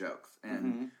self-deprecating jokes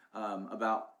and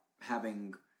about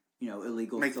having, you know,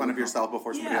 illegal. Make fun of yourself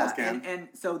before somebody else can. And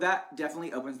so that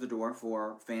definitely opens the door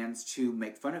for fans to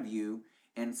make fun of you,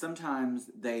 and sometimes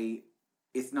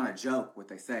it's not a joke what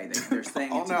they say. They're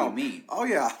saying it to be mean. Oh,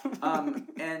 yeah.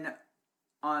 And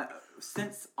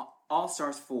since All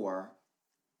Stars 4,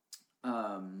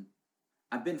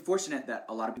 I've been fortunate that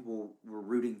a lot of people were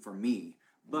rooting for me.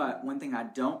 But one thing I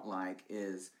don't like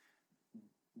is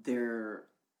they're,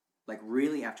 like,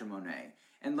 really after Monet.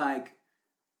 And, like,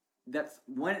 that's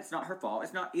when it's not her fault.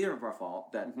 It's not either of our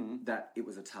fault that it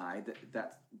was a tie.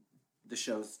 That's the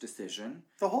show's decision.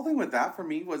 The whole thing with that for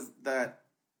me was that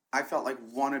I felt like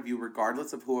one of you,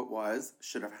 regardless of who it was,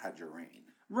 should have had your reign.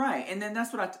 Right, and then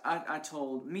that's what I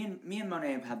told. Me and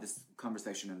Monet have had this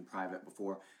conversation in private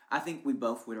before. I think we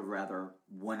both would have rather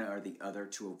one or the other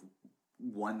to have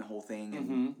won the whole thing,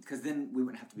 and because then we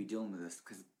wouldn't have to be dealing with this.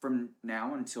 Because from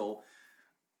now until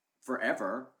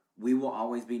forever, we will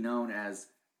always be known as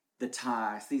the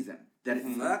tie season.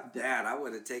 Fuck that. I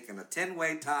would have taken a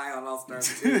 10-way tie on All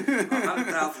Stars 2,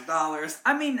 $100,000.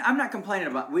 I mean, I'm not complaining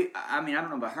about I mean, I don't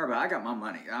know about her, but I got my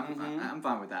money. I'm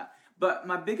fine with that. But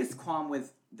my biggest qualm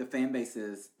with the fan base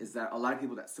is that a lot of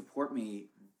people that support me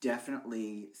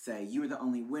definitely say you were the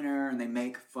only winner, and they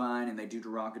make fun and they do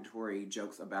derogatory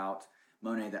jokes about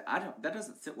Monet that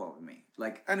doesn't sit well with me.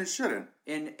 Like, and it shouldn't.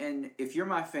 And if you're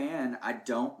my fan, I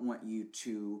don't want you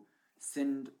to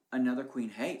send another queen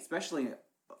hate, especially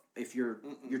if you're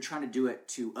trying to do it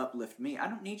to uplift me. I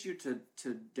don't need you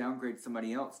to downgrade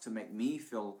somebody else to make me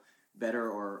feel better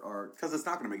or because it's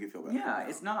not going to make you feel better. Yeah,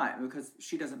 it's not, because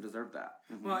she doesn't deserve that.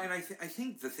 Well, and I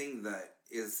think the thing that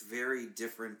is very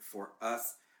different for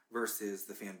us versus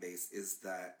the fan base is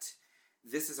that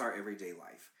this is our everyday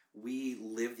life. We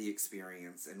live the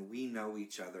experience, and we know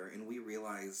each other, and we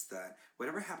realize that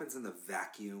whatever happens in the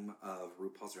vacuum of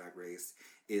RuPaul's Drag Race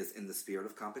is in the spirit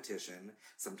of competition.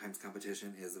 Sometimes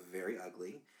competition is very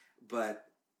ugly, but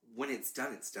when it's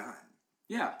done, it's done.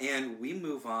 Yeah. And we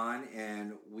move on,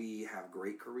 and we have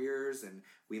great careers, and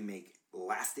we make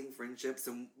lasting friendships,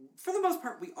 and for the most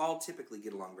part, we all typically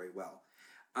get along very well.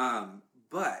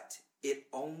 But it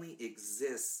only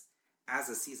exists as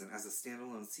a season, as a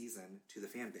standalone season to the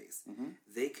fan base.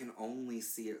 They can only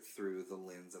see it through the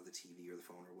lens of the TV or the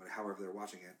phone or whatever, however they're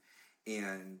watching it.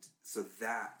 And so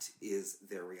that is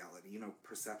their reality. You know,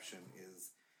 perception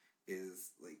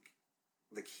is like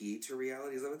the key to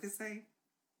reality. Is that what they say?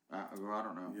 I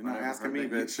don't know. You're not asking me,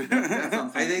 bitch.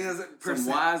 I think that's some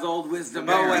wise old wisdom.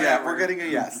 Oh, whatever. Yeah, we're getting a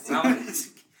yes.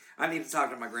 I need to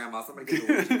talk to my grandma. Somebody get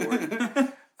the Ouija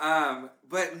board.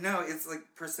 But no, it's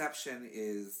like perception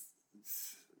is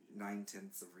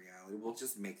 9/10 of reality. We'll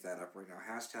just make that up right now.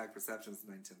 Hashtag perception is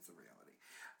 9/10 of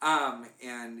reality.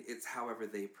 And it's however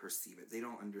they perceive it. They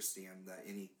don't understand that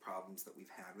any problems that we've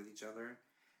had with each other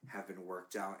have been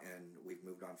worked out, and we've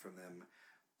moved on from them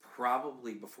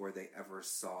probably before they ever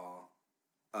saw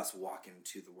us walk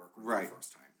into the workroom for the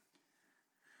first time.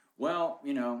 Well,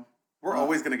 you know, We're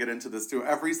always going to get into this too.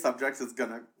 Every subject is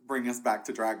going to bring us back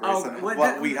to Drag Race and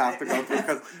what we have to go through.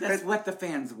 Because that's what the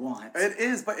fans want. It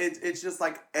is, but it's just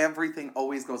like everything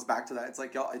always goes back to that. It's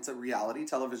like, y'all, it's a reality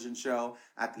television show.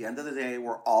 At the end of the day,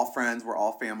 we're all friends. We're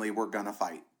all family. We're going to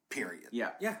fight. Period.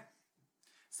 Yeah. Yeah.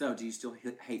 So, do you still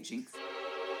hate Jinx?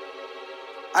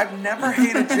 I've never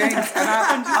hated Jinx. And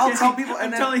I'll tell people.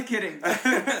 I'm totally kidding.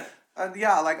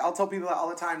 Yeah, like, I'll tell people that all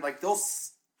the time. Like, they'll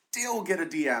still get a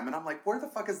DM. And I'm like, where the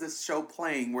fuck is this show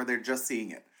playing where they're just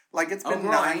seeing it? Like, it's been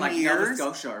 9 years.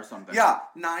 Nova Scotia or something. Yeah,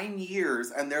 9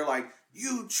 years. And they're like,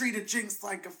 you treated Jinx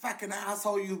like a fucking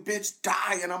asshole, you bitch,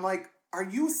 die. And I'm like, are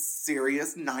you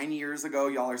serious? 9 years ago,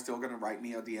 y'all are still going to write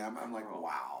me a DM? I'm like,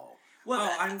 wow.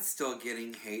 Well, I'm still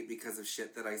getting hate because of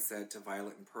shit that I said to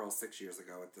Violet and Pearl 6 years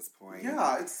ago at this point.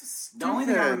 Yeah, it's stupid. The only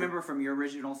thing I remember from your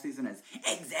original season is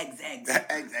eggs. Eggs.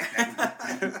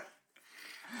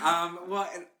 Well,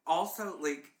 and also,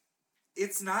 like,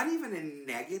 it's not even a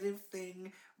negative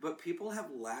thing, but people have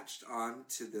latched on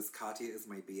to this Katya is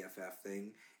my BFF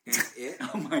thing, and it,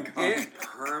 oh my God. It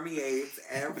permeates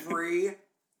every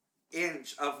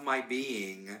inch of my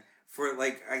being for,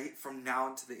 like, from now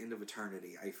until the end of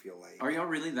eternity, I feel like. Are y'all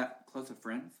really that close of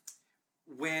friends?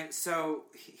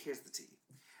 Here's the tea.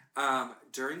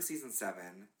 During season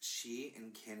 7, she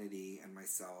and Kennedy and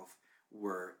myself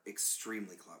were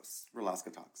extremely close.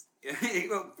 Rolaska talks.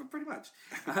 Well, pretty much.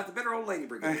 The Better Old Lady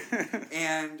Brigade.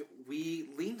 And we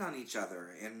leaned on each other,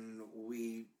 and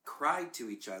we cried to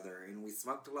each other, and we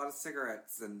smoked a lot of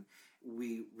cigarettes, and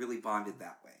we really bonded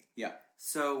that way. Yeah.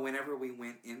 So whenever we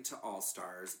went into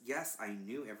All-Stars, yes, I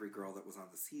knew every girl that was on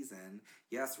the season.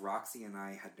 Yes, Roxy and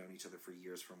I had known each other for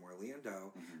years from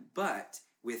Orlando. Mm-hmm. But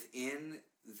within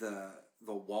the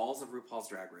walls of RuPaul's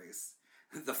Drag Race,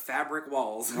 the fabric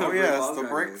walls. Oh, yes, the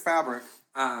brick fabric.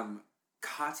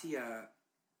 Katya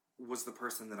was the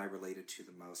person that I related to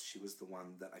the most. She was the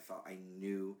one that I felt I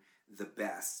knew the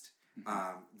best.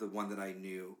 Mm-hmm. The one that I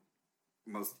knew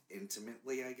most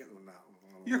intimately, I guess. No.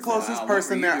 Your closest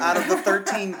person there out of the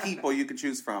 13 people you could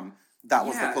choose from. That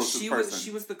was the closest person.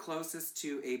 She was the closest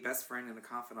to a best friend and a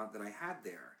confidant that I had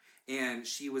there. And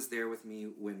she was there with me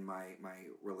when my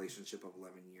relationship of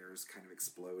 11 years kind of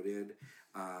exploded.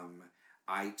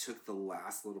 I took the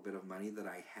last little bit of money that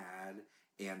I had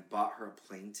and bought her a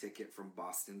plane ticket from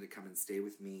Boston to come and stay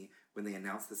with me when they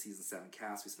announced the season 7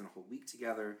 cast. We spent a whole week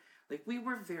together. Like, we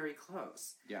were very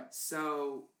close. Yeah.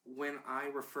 So when I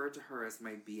referred to her as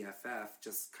my BFF,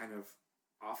 just kind of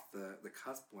off the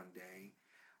cusp one day,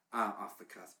 off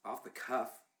the cuff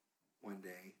one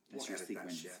day. That's your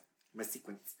sequence. That shit. My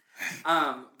sequence.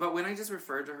 But when I just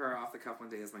referred to her off the cuff one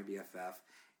day as my BFF,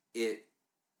 it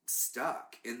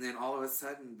stuck. And then all of a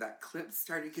sudden, that clip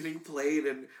started getting played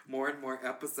in more and more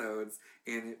episodes,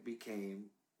 and it became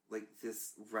like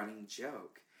this running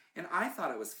joke. And I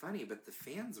thought it was funny, but the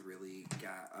fans really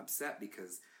got upset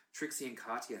because Trixie and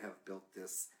Katya have built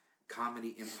this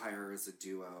comedy empire as a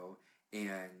duo,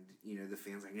 and, you know, the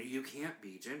fans are like, you can't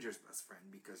be Ginger's best friend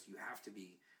because you have to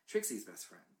be Trixie's best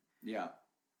friend. Yeah.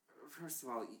 First of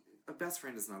all, a best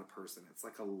friend is not a person. It's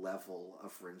like a level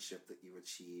of friendship that you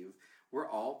achieve. We're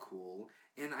all cool.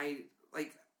 And I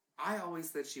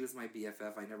always said she was my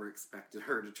BFF. I never expected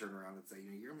her to turn around and say, you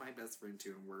know, you're my best friend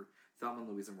too, and we're Thelma and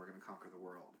Louise and we're going to conquer the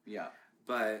world. Yeah.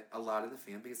 But a lot of the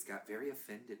fan base got very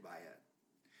offended by it.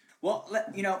 Well,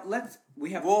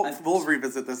 we'll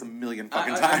revisit this a million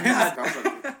fucking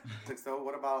times. So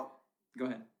what about... Go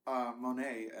ahead.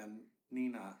 Monet and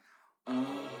Nina.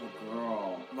 Oh,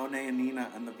 girl. Monet and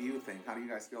Nina and the View thing. How do you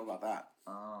guys feel about that?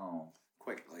 Oh.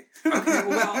 Quickly.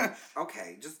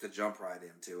 Okay, just to jump right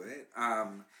into it.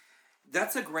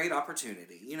 That's a great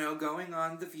opportunity. You know, going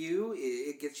on The View,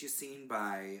 it gets you seen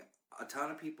by a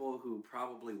ton of people who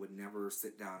probably would never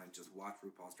sit down and just watch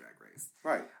RuPaul's Drag Race.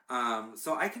 Right.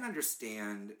 So I can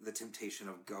understand the temptation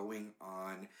of going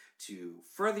on to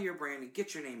further your brand and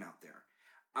get your name out there.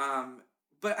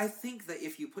 But I think that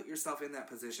if you put yourself in that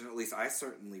position, at least I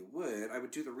certainly would, I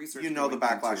would do the research. You know the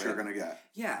backlash you're going to get.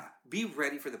 Yeah. Be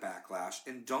ready for the backlash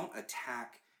and don't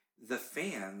attack the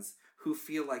fans who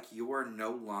feel like you're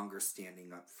no longer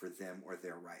standing up for them or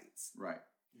their rights. Right.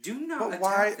 Do not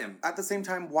attack them. At the same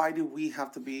time, why do we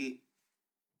have to be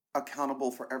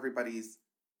accountable for everybody's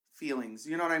feelings?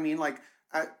 You know what I mean? Like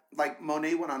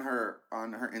Monet went on her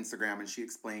Instagram and she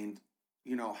explained,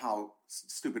 you know, how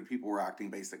stupid people were acting,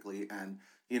 basically. And,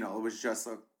 you know, it was just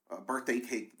a birthday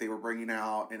cake they were bringing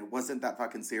out, and it wasn't that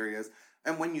fucking serious.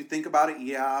 And when you think about it,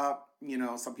 yeah, you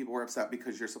know, some people were upset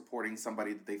because you're supporting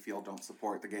somebody that they feel don't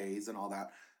support the gays and all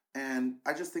that. And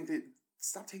I just think that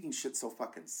stop taking shit so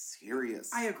fucking serious.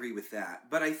 I agree with that.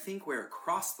 But I think where it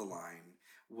crossed the line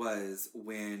was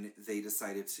when they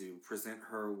decided to present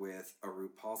her with a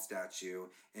RuPaul statue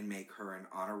and make her an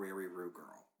honorary Ru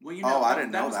girl. Well, I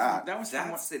didn't know that.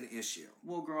 That's an issue.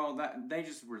 Well, girl, they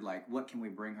just were like, what can we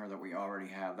bring her that we already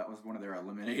have? That was one of their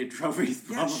eliminated trophies,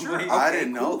 Yeah, probably. sure. Okay, I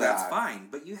didn't know cool, that. That's fine.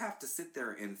 But you have to sit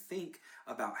there and think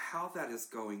about how that is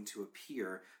going to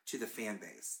appear to the fan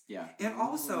base. Yeah. And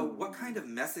also, what kind of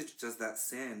message does that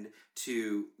send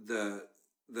to the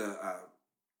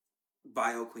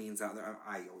bio queens out there?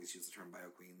 I always use the term bio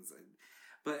queens.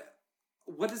 But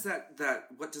what does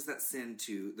that send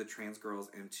to the trans girls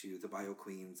and to the bio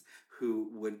queens who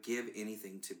would give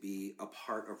anything to be a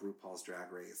part of RuPaul's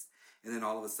Drag Race? And then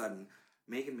all of a sudden,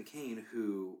 Meghan McCain,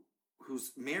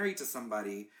 who's married to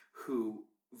somebody who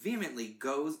vehemently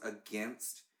goes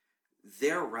against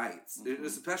their rights,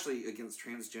 especially against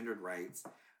transgendered rights,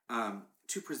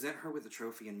 to present her with a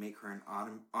trophy and make her an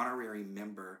honorary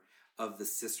member of the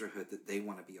sisterhood that they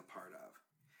want to be a part of.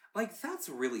 Like, that's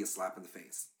really a slap in the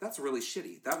face. That's really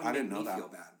shitty. That would make me feel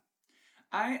bad.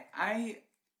 I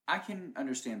can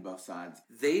understand both sides.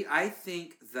 I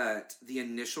think that the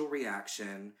initial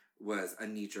reaction was a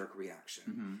knee-jerk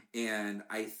reaction. And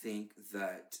I think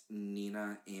that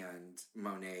Nina and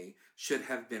Monet should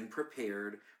have been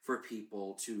prepared for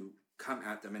people to come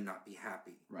at them and not be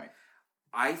happy. Right.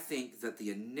 I think that the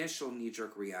initial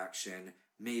knee-jerk reaction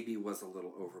maybe was a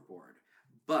little overboard.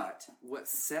 But what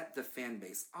set the fan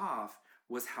base off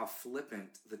was how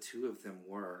flippant the two of them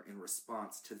were in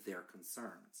response to their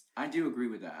concerns. I do agree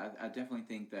with that. I definitely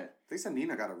think that... They said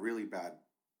Nina got a really bad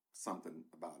something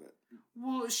about it.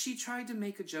 Well, she tried to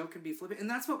make a joke and be flippant, and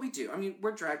that's what we do. I mean,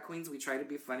 we're drag queens. We try to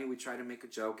be funny. We try to make a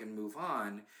joke and move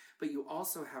on. But you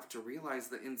also have to realize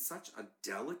that in such a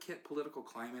delicate political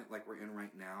climate like we're in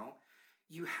right now,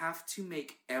 you have to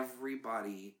make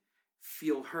everybody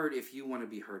feel heard if you want to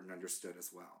be heard and understood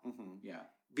as well. Yeah.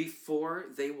 Before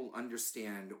they will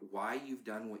understand why you've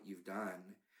done what you've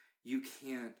done, you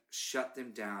can't shut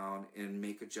them down and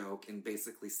make a joke and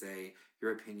basically say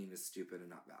your opinion is stupid and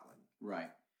not valid.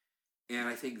 Right. And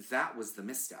I think that was the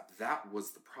misstep. That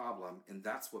was the problem, and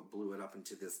that's what blew it up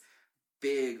into this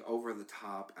big,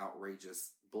 over-the-top,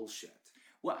 outrageous bullshit.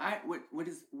 Well, what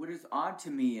is odd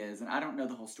to me is, and I don't know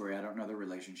the whole story. I don't know the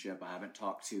relationship. I haven't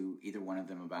talked to either one of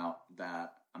them about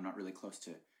that. I'm not really close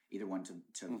to either one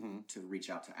to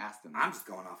reach out to ask them. I'm just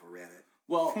going off of Reddit.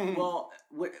 Well,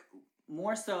 what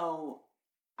more so?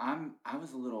 I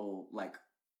was a little like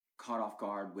caught off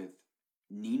guard with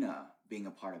Nina being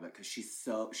a part of it because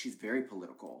she's very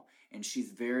political and she's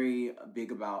very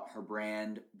big about her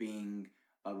brand being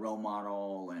a role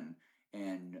model and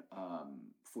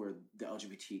for the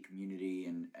LGBT community,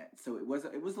 and so it was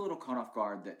a little caught off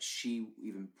guard that she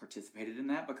even participated in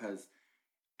that because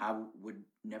I would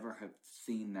never have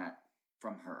seen that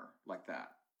from her like that.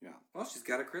 Yeah. Well, she's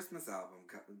got a Christmas album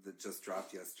that just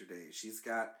dropped yesterday. She's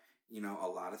got, a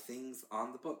lot of things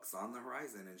on the books, on the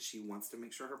horizon, and she wants to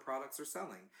make sure her products are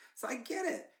selling. So I get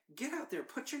it. Get out there.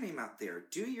 Put your name out there.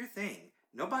 Do your thing.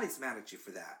 Nobody's mad at you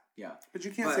for that. Yeah. But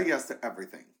you can't say yes to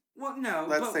everything. Well, no.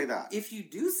 Let's say that. If you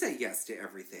do say yes to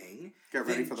everything, get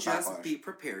ready for the just backlash. Be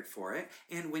prepared for it.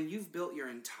 And when you've built your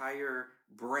entire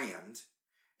brand,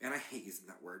 and I hate using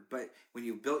that word, but when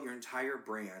you built your entire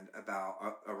brand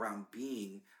around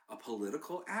being a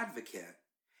political advocate,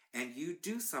 and you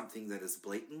do something that is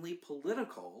blatantly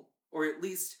political, or at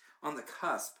least on the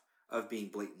cusp of being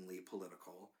blatantly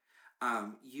political,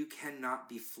 you cannot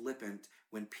be flippant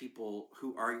when people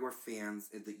who are your fans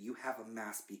that you have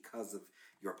amassed because of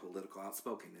your political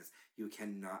outspokenness, you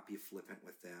cannot be flippant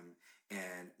with them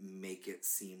and make it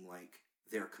seem like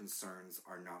their concerns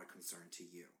are not a concern to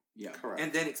you. Yeah. Correct.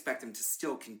 And then expect them to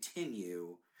still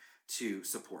continue to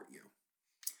support you.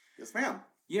 Yes, ma'am.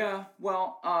 Yeah,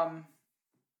 well,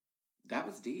 that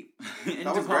was deep.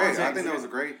 That was great. I think that was a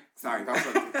great... Sorry.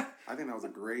 I think that was a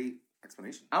great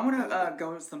explanation. I want to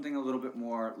go with something a little bit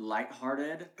more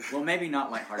lighthearted. Well, maybe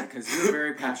not lighthearted, because you're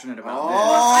very passionate about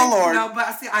this. Lord. No,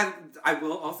 but see, I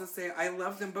will also say I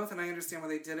love them both, and I understand why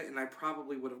they did it, and I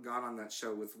probably would have gone on that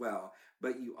show as well.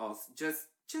 But you also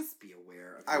just be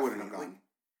aware of. I wouldn't have gone.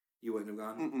 You wouldn't have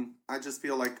gone. Mm-mm. I just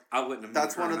feel like I wouldn't have.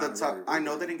 That's one of the tough. I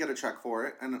know they didn't get a check for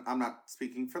it, and I'm not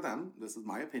speaking for them. This is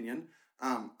my opinion.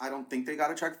 I don't think they got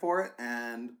a check for it,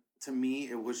 and to me,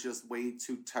 it was just way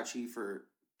too touchy for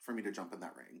me to jump in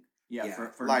that ring. Yeah.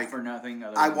 For nothing.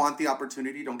 I want the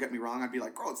opportunity. Don't get me wrong. I'd be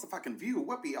like, girl, it's the fucking View.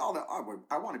 Whoopee.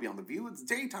 I want to be on the View. It's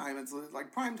daytime. It's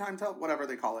like prime time. Whatever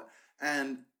they call it.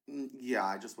 And Yeah,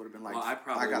 I just would have been like, well, I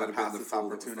probably gotta would have pass been the this fool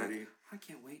that was opportunity. like, I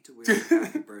can't wait to wish you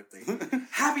happy birthday.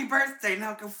 Happy birthday!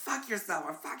 Now go fuck yourself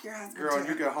or fuck your husband. Girl, and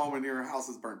you get home and your house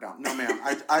is burnt down. No, ma'am.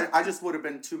 I just would have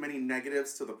been too many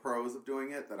negatives to the pros of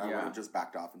doing it that I would have just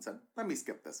backed off and said, let me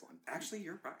skip this one. Actually,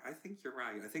 you're right. I think you're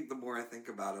right. I think the more I think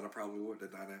about it, I probably would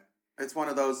have done it. It's one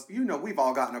of those, we've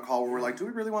all gotten a call where we're like, do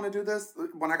we really want to do this?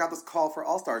 When I got this call for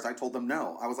All-Stars, I told them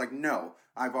no. I was like, no.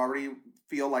 I've already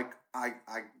feel like I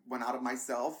went out of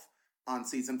myself on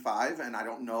season 5, and I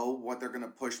don't know what they're going to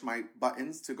push my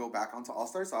buttons to go back onto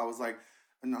All-Stars. So I was like,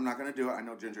 I'm not going to do it. I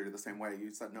know, Ginger, you're the same way.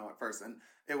 You said no at first. And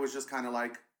it was just kind of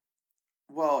like,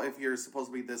 well, if you're supposed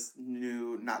to be this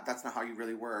new, that's not how you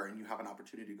really were, and you have an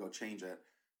opportunity to go change it,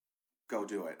 go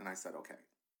do it. And I said, okay.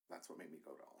 That's what made me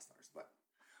go to All-Stars. But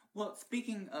well,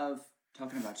 speaking of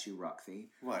talking about you, Roxy,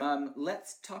 what?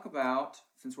 Let's talk about,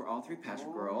 since we're all 3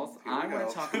 pageant girls, here we I want go.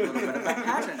 to talk a little bit about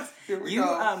pageants. Here we You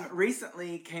go.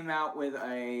 recently came out with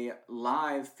a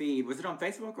live feed. Was it on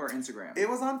Facebook or Instagram? It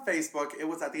was on Facebook. It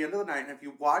was at the end of the night. And if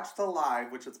you watch the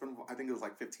live, which it's been, I think it was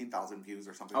like 15,000 views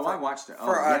or something. Oh, I watched it.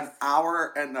 For Oh, an yes.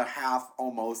 hour and a half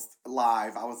almost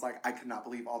live. I was like, I could not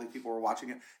believe all these people were watching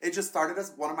it. It just started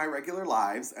as one of my regular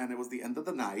lives, and it was the end of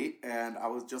the night. And I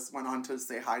was just went on to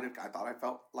say hi to, I thought I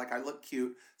felt like I looked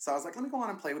cute. So I was like, let me go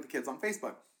on and play with the kids on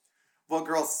Facebook. Well,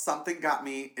 girls, something got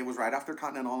me. It was right after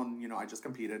Continental, and, I just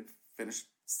competed, finished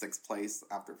 6th place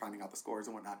after finding out the scores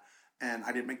and whatnot. And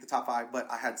I didn't make the top 5, but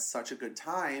I had such a good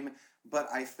time. But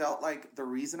I felt like the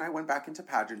reason I went back into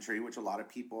pageantry, which a lot of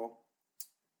people,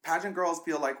 pageant girls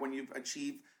feel like when you've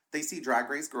achieved, they see Drag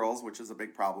Race girls, which is a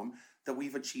big problem, that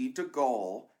we've achieved a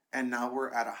goal, and now we're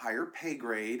at a higher pay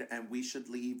grade, and we should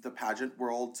leave the pageant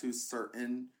world to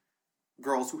certain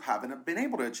girls who haven't been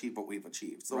able to achieve what we've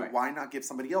achieved. So Right. why not give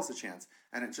somebody else a chance?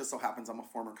 And it just so happens I'm a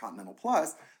former Continental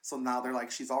Plus, so now they're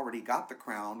like, she's already got the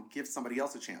crown, give somebody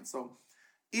else a chance. So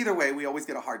either way, we always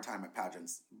get a hard time at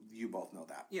pageants. You both know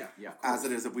that. Yeah. Yeah, of course. As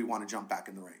it is if we want to jump back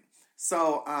in the ring.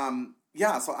 So,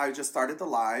 so I just started the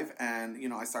live, and,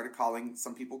 I started calling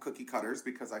some people cookie cutters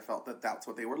because I felt that that's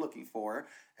what they were looking for.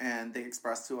 And they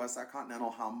expressed to us at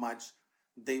Continental how much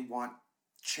they want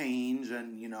change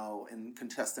and, in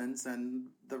contestants and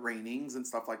the ratings and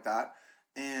stuff like that.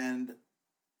 And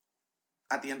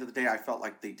at the end of the day, I felt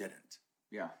like they didn't.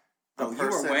 Yeah. The You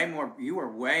person-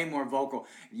 were way more vocal.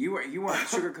 You weren't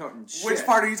sugarcoating shit. Which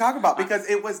part are you talking about? Because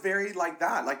it was very like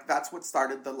that. Like, that's what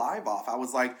started the live off. I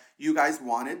was like, you guys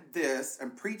wanted this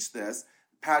and preached this.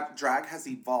 Drag has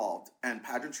evolved, and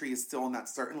pageantry is still in that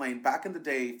certain lane. Back in the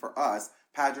day, for us,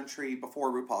 pageantry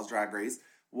before RuPaul's Drag Race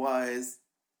was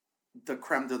the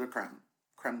creme de la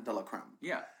creme.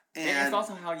 Yeah. And And it's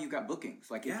also how you got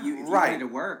bookings. Like, if Yeah. you Right. wanted to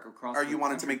work across or the you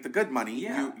wanted to country- make the good money,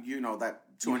 Yeah. you know that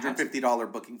You had to. $250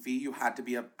 booking fee, you had to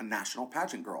be a national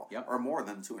pageant girl. Yep. Or more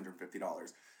than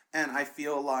 $250. And I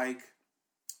feel like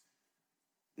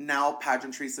now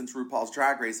pageantry, since RuPaul's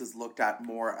Drag Race, is looked at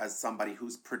more as somebody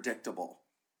who's predictable.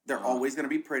 They're always going to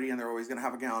be pretty and they're always going to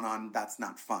have a gown on. That's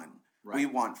not fun. Right. We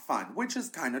want fun, which is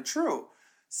kind of true.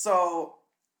 So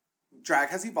drag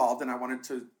has evolved, and I wanted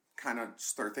to kind of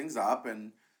stir things up,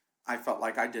 and I felt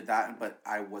like I did that, but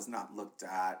I was not looked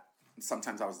at.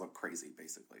 Sometimes I was looked crazy,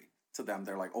 basically. To them,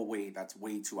 they're like, oh, wait, that's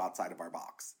way too outside of our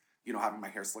box. Having my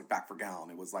hair slicked back for gown.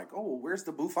 It was like, oh, where's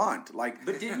the bouffant? Like,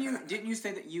 But didn't you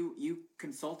say that you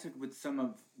consulted with some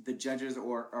of the judges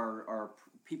or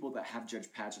people that have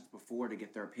judged pageants before to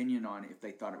get their opinion on if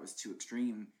they thought it was too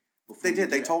extreme? Before they you did.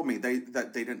 They it? told me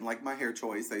that they didn't like my hair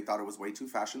choice. They thought it was way too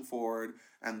fashion forward,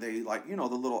 and they like the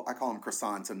little, I call them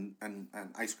croissants and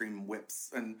ice cream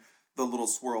whips and the little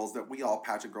swirls that we all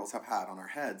pageant girls have had on our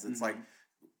heads. It's like,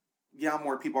 yeah,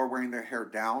 more people are wearing their hair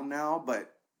down now,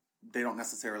 but they don't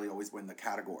necessarily always win the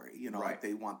category. Right. Like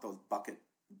they want those bucket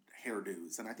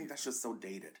hairdos, and I think that's just so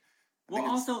dated. I Well,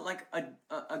 think it's- also, like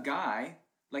a guy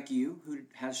like you who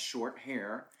has short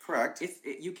hair, correct.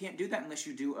 you can't do that unless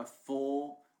you do a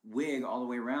full wig all the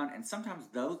way around, and sometimes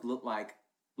those look like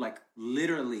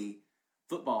literally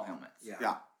football helmets.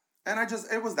 Yeah. And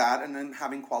it was that, and then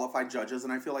having qualified judges,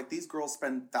 and I feel like these girls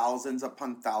spend thousands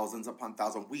upon thousands upon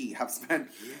thousands. We have spent,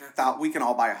 we can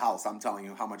all buy a house, I'm telling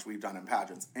you how much we've done in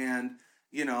pageants. And,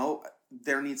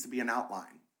 there needs to be an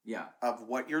outline Yeah. of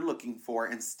what you're looking for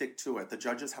and stick to it. The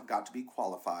judges have got to be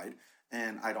qualified,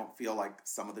 and I don't feel like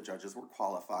some of the judges were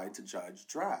qualified to judge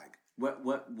drag. What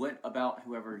about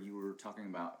whoever you were talking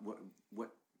about?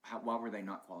 Why were they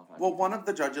not qualified? Well, one of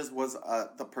the judges was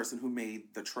the person who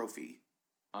made the trophy.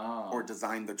 Oh. Or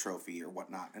designed the trophy or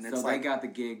whatnot, and So it's they like got the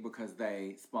gig because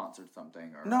they sponsored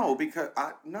something, or no, because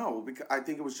I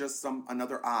think it was just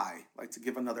another eye, like to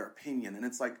give another opinion, and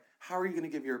it's like, how are you going to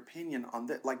give your opinion on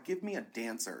that? Like, give me a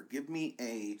dancer, give me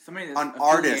somebody that's an affiliated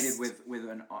artist,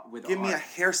 with give me a art.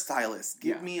 hairstylist,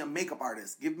 give Yeah. me a makeup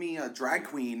artist, give me a drag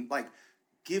queen, like.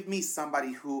 Give me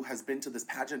somebody who has been to this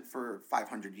pageant for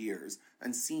 500 years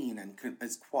and seen and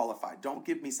is qualified. Don't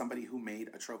give me somebody who made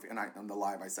a trophy. And on the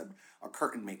live, I said a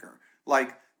curtain maker.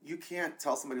 Like, you can't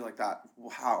tell somebody like that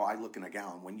how I look in a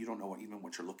gown when you don't know even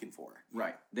what you're looking for.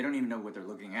 Right. They don't even know what they're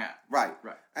looking at. Right.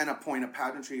 Right. And a point of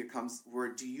pageantry, it comes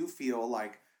where do you feel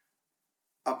like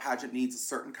a pageant needs a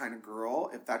certain kind of girl,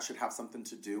 if that should have something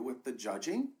to do with the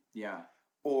judging? Yeah.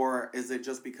 Or is it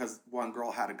just because one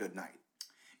girl had a good night?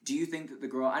 Do you think that the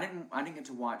girl? I didn't get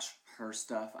to watch her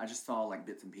stuff. I just saw like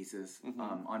bits and pieces.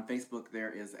 On Facebook,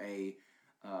 there is a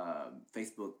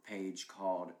Facebook page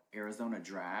called Arizona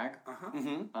Drag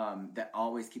that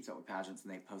always keeps up with pageants,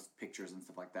 and they post pictures and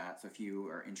stuff like that. So if you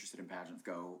are interested in pageants,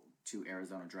 go to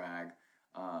Arizona Drag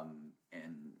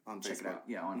and On check Facebook. it out.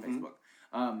 Yeah, on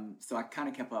Facebook. So I kind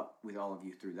of kept up with all of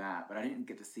you through that, but I didn't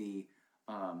get to see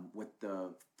what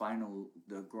the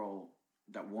girl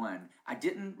that won. I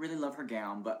didn't really love her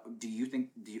gown, but do you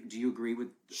agree with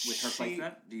her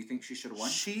placement? Do you think she should have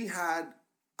won?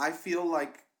 I feel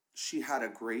like she had a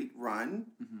great run.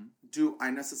 Mm-hmm. Do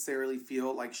I necessarily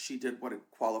feel like she did what it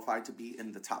qualified to be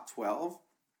in the top 12?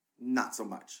 Not so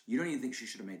much. You don't even think she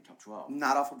should have made top 12?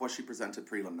 Not off of what she presented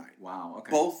prelim night. Wow,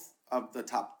 okay. Both of the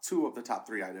two of the top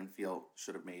 3 I didn't feel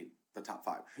should have made the top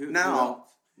 5. Who Now, else?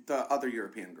 the other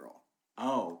European girl.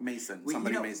 Oh, Mason. Well,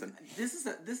 Somebody Mason. This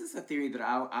is a theory that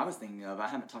I was thinking of. I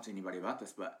haven't talked to anybody about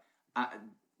this, but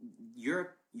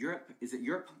Europe is it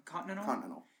Europe Continental?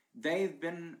 Continental. They've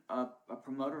been a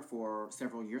promoter for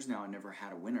several years now and never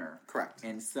had a winner. Correct.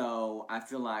 And so I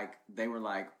feel like they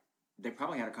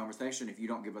probably had a conversation. If you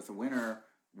don't give us a winner,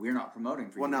 we're not promoting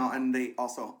for you. Well, now, and they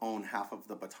also own half of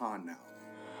the baton now.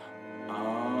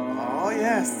 Oh,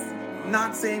 yes.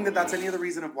 Not saying that that's any of the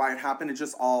reason of why it happened. It's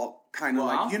just all kind of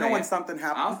I'll like, you know, when it. something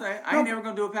happens. I'll say it. I ain't never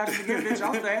going to do a pageant again, bitch.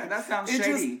 I'll say it. That sounds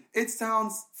shady. It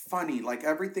sounds funny. Like,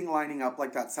 everything lining up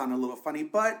like that sounded a little funny.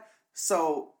 But,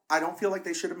 so, I don't feel like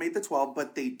they should have made the 12,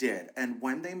 but they did. And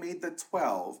when they made the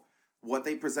 12, what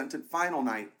they presented final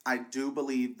night, I do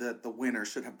believe that the winner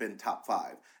should have been top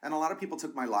 5. And a lot of people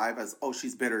took my live as, oh,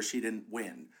 she's bitter, she didn't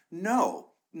win. No,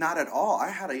 not at all. I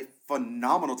had a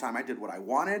phenomenal time. I did what I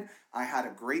wanted. I had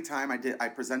a great time. I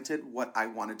presented what I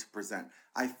wanted to present.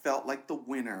 I felt like the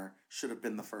winner should have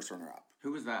been the first runner-up.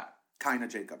 Who was that? Kyna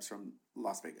Jacobs from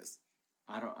Las Vegas.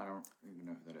 I don't even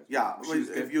know who that is. Yeah, She was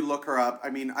if good? you look her up, I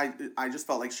mean, I just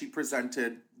felt like she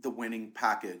presented the winning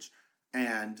package,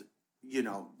 and you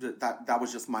know that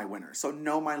was just my winner. So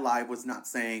no, my live was not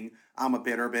saying I'm a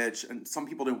bitter bitch, and some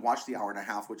people didn't watch the hour and a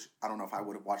half, which I don't know if I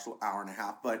would have watched the hour and a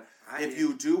half, but if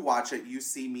you do watch it, you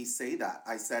see me say that.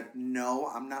 I said, no,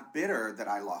 I'm not bitter that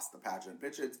I lost the pageant,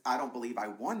 bitch. I don't believe I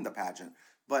won the pageant,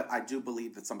 but I do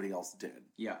believe that somebody else did.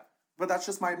 Yeah. But that's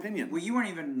just my opinion. Well, you weren't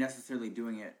even necessarily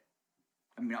doing it.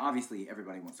 I mean, obviously,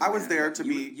 everybody wants to I win was it, there but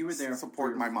to you were there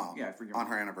support for my mom for your on mom.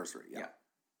 her anniversary. Yeah.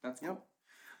 That's cool. Yep.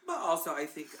 But also, I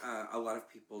think a lot of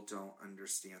people don't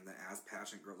understand that as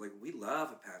pageant girls, like, we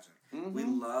love a pageant. Mm-hmm. We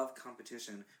love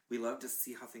competition. We love to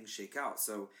see how things shake out.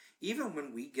 So even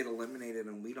when we get eliminated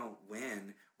and we don't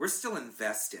win, we're still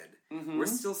invested. Mm-hmm. We're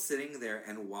still sitting there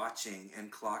and watching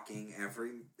and clocking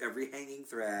every hanging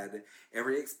thread,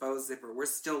 every exposed zipper. We're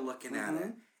still looking at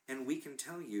it. And we can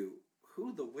tell you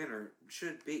who the winner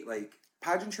should be. Like,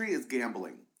 pageantry is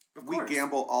gambling. Of We course.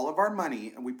 gamble all of our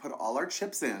money and we put all our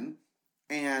chips in,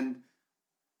 and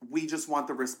we just want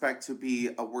the respect to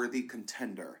be a worthy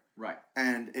contender. Right.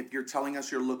 And if you're telling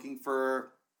us you're looking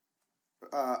for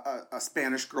a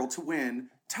Spanish girl to win,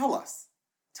 tell us.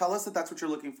 Tell us that that's what you're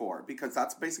looking for, because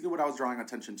that's basically what I was drawing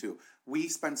attention to. We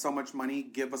spend so much money,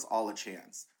 give us all a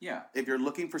chance. Yeah. If you're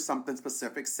looking for something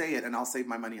specific, say it, and I'll save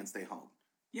my money and stay home.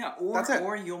 Yeah, That's it.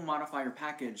 or you'll modify your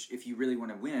package if you really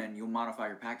want to win. You'll modify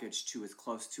your package to as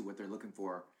close to what they're looking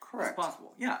for Correct. as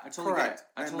possible. Yeah, I totally Correct. get it.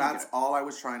 I And totally that's get it. all I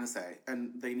was trying to say.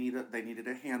 And they needed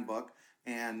a handbook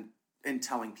and in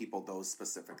telling people those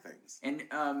specific things. And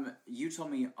you told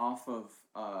me off of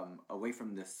away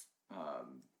from this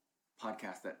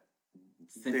podcast that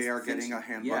They are getting a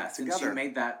handbook yeah, since together. you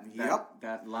made that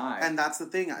live. And that's the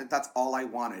thing. That's all I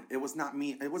wanted. It was not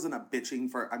me. It wasn't a bitching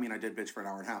for. I mean, I did bitch for an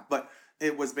hour and a half, but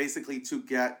it was basically to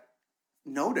get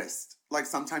noticed. Like,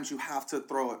 sometimes you have to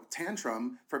throw a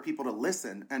tantrum for people to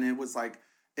listen, and it was like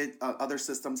other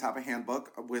systems have a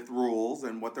handbook with rules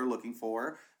and what they're looking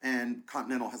for, and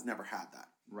Continental has never had that.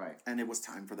 Right. And it was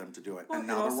time for them to do it, Well, and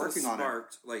now they're working on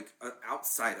it. Like,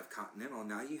 outside of Continental,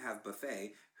 now you have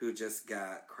Buffet, who just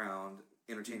got crowned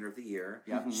Entertainer of the Year.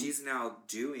 Yeah. Mhm. She's now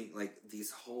doing like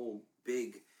these whole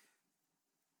big,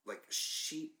 like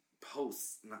sheet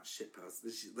posts, not shit posts.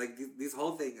 Like these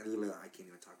whole thing. I can't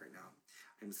even talk right now.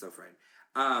 I'm so afraid.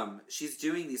 She's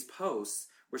doing these posts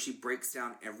where she breaks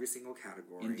down every single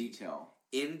category In detail.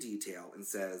 and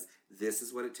says, this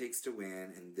is what it takes to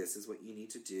win, and this is what you need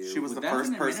to do. She was Well, the that's first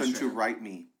an person to administrator. write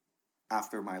me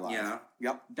after my live. Yeah.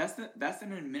 Yep. That's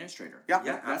an administrator. Yep.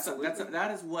 Yeah, That absolutely.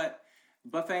 is what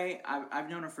Buffet. I've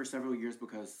known her for several years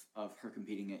because of her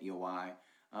competing at EOI,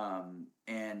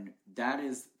 and that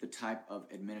is the type of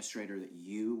administrator that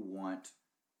you want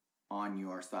on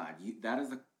your side. That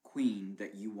is a queen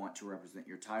that you want to represent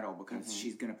your title because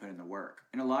she's going to put in the work.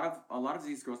 And a lot of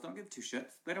these girls don't give two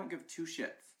shits. They don't give two shits.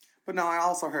 But now I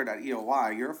also heard at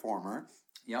EOY, you're a former,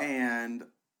 Yep. and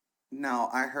now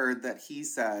I heard that he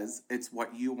says it's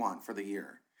what you want for the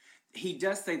year. He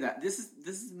does say that. This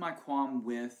is my qualm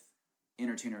with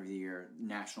Entertainer of the Year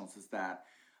Nationals is that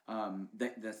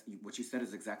that's what you said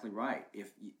is exactly right.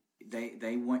 If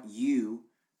they want you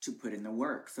to put in the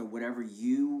work, so whatever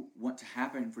you want to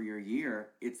happen for your year,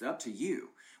 it's up to you.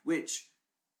 Which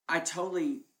I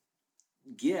totally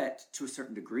get to a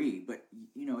certain degree, but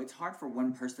it's hard for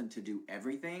one person to do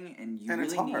everything, and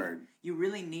It's hard. You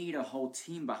really need a whole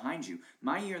team behind you.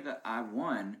 My year that I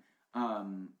won,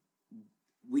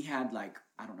 we had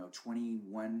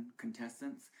 21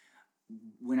 contestants.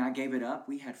 When I gave it up,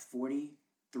 we had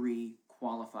 43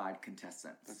 qualified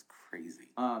contestants. That's crazy.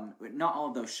 Not all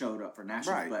of those showed up for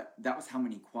nationals, Right. but that was how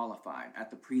many qualified at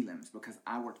the prelims because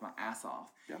I worked my ass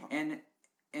off. Yeah.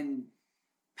 And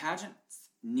pageants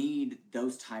need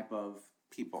those type of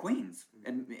People. queens,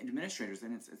 administrators,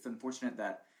 and it's unfortunate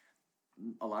that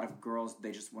a lot of girls,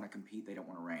 they just want to compete, they don't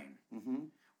want to reign. Mm-hmm.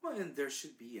 Well, and there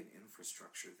should be an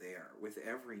infrastructure there with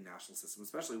every national system,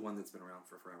 especially one that's been around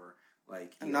for forever.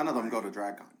 And none of them go to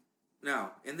DragCon.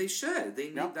 No, and they should. They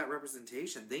need Yep. that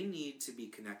representation. They need to be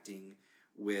connecting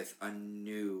with a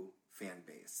new fan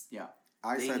base. Yeah.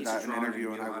 I They said need that to in an draw in a interview,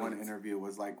 and new one audience. interview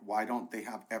was like, why don't they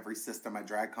have every system at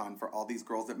DragCon for all these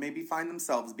girls that maybe find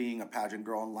themselves being a pageant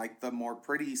girl and like the more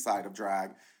pretty side of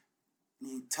drag?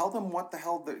 Tell them what the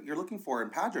hell that you're looking for in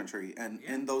pageantry, and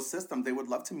Yeah. in those systems, they would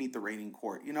love to meet the reigning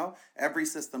court. Every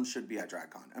system should be at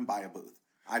DragCon and buy a booth.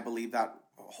 I believe that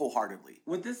wholeheartedly.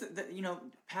 With this,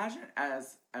 pageant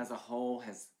as a whole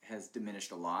has diminished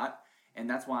a lot, and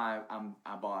that's why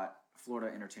I bought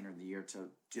Florida Entertainer of the Year to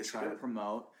Yes, try you to did.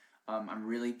 promote. I'm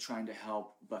really trying to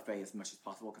help Buffet as much as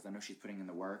possible because I know she's putting in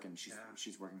the work and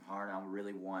she's working hard. I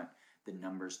really want the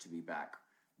numbers to be back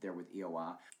there with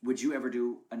EOI. Would you ever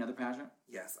do another pageant?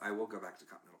 Yes, I will go back to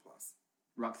Continental Plus.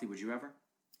 Roxy, would you ever?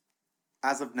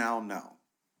 As of now, no.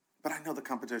 But I know the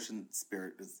competition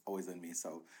spirit is always in me,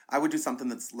 so I would do something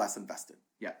that's less invested.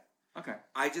 Yeah. Okay.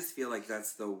 I just feel like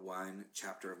that's the one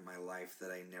chapter of my life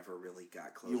that I never really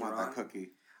got closure You want on. that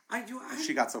cookie. I do.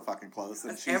 She got so fucking close,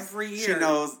 and That's she's, every she year.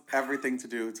 knows everything to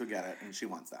do to get it, and she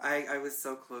wants that. I was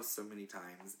so close so many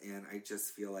times, and I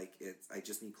just feel like I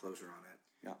just need closure on it.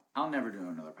 I'll never do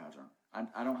another pageant.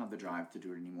 I don't have the drive to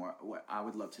do it anymore. What I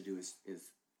would love to do is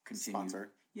continue.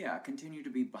 Sponsor. Yeah, continue to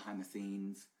be behind the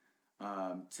scenes,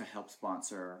 to help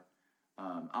sponsor.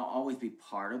 I'll always be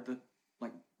part of the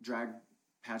drag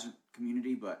pageant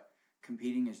community, but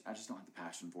competing I just don't have the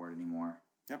passion for it anymore.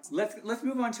 Yep. Let's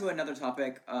move on to another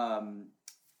topic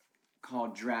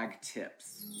called drag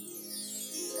tips.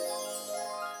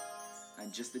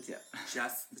 And just the tip.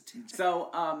 Just the tip. So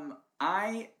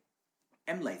I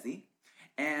am lazy.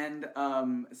 And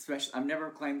especially, I've never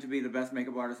claimed to be the best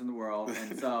makeup artist in the world,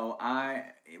 and so I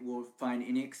will find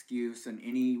any excuse and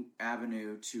any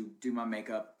avenue to do my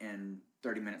makeup in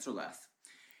 30 minutes or less.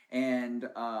 And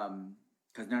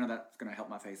because none of that's going to help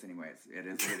my face anyways. It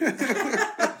is what it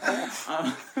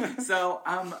is.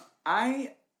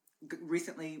 I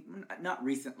recently, not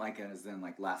recent as in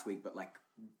last week, but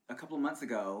a couple of months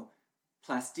ago,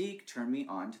 Plastique turned me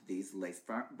on to these lace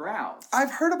front brows.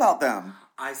 I've heard about them.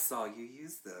 I saw you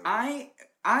use them. I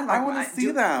wanna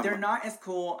see them. They're not as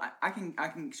cool.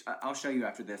 I'll show you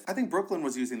after this. I think Brooklyn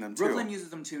was using them too. Brooklyn uses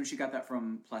them too, and she got that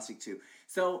from Plastique too.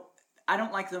 So I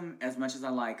don't like them as much as I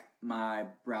like my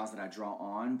brows that I draw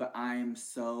on, but I'm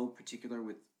so particular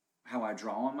with how I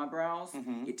draw on my brows.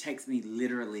 Mhm. It takes me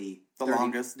literally The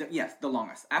longest? Yes, the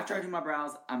longest. After Okay. I do my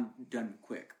brows, I'm done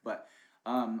quick. But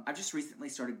I just recently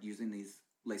started using these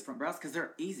lace front brows because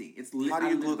they're easy. How do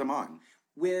you glue them on?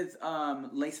 With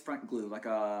lace front glue, like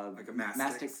a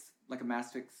Mastix? like a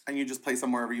Mastix. And you just place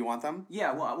them wherever you want them?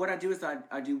 Yeah, well, what I do is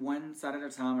I do one side at a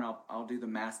time, and I'll do the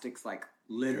Mastix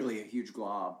literally a huge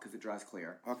glob because it dries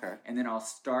clear, Okay. and then I'll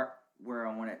start where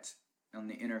I want it on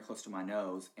the inner close to my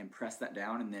nose and press that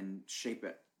down and then shape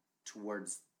it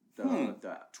towards the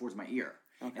towards my ear.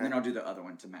 Okay. And then I'll do the other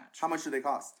one to match. How much do they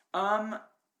cost?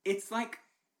 It's like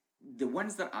the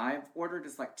ones that I've ordered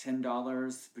is like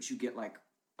 $10, but you get like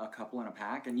a couple in a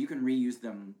pack, and you can reuse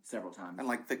them several times. And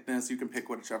like thickness, you can pick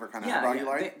whichever kind of eyebrow you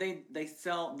like. They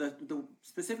sell the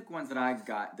specific ones that I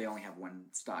got. They only have one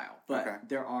style, but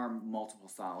there are multiple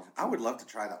styles. I would love to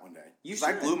try that one day. You 'Cause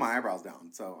should. I glue my eyebrows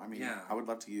down, so I mean, I would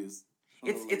love to use.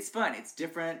 It's fun. It's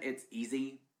different. It's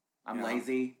easy. I'm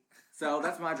lazy, so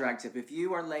that's my drag tip. If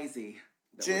you are lazy,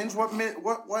 Ginge,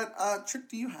 what trick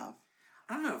do you have?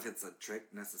 I don't know if it's a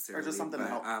trick necessarily, or just something to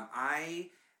help. I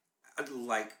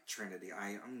like Trinity.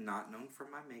 I am not known for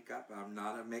my makeup. I'm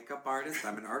not a makeup artist.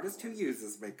 I'm an artist who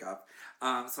uses makeup.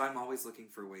 So I'm always looking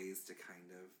for ways to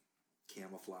kind of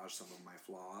camouflage some of my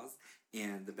flaws.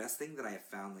 And the best thing that I have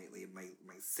found lately,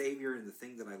 my savior and the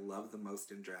thing that I love the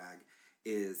most in drag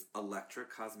is Electra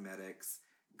Cosmetics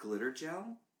Glitter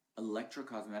Gel. Electra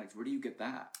Cosmetics, where do you get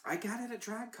that? I got it at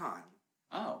DragCon.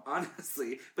 Oh.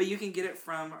 Honestly. But you can get it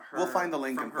from her. We'll find the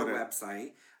link from and her put it.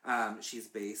 website. She's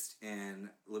based in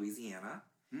Louisiana.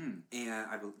 And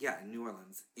in New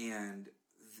Orleans. And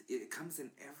it comes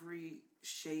in every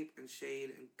shape and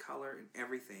shade and color and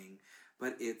everything.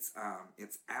 But it's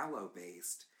aloe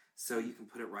based. So you can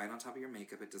put it right on top of your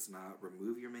makeup. It does not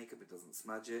remove your makeup. It doesn't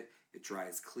smudge it. It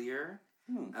dries clear.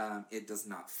 It does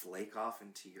not flake off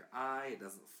into your eye. It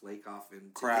doesn't flake off into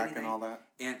crack anything. and all that.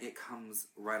 And it comes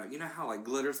right up. You know how like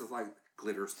glitters is like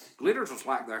glitters is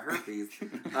like the herpes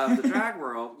of the drag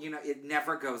world. You know, it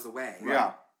never goes away. Right?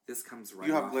 Yeah. This comes right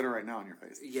You have off. glitter right now on your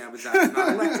face. Yeah, but that's not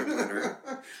electric glitter.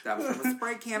 That was from a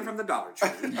spray can from the Dollar Tree.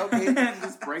 Okay. The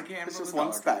spray can. It's from just the one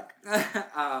Dollar speck.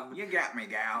 You got me,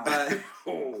 gal.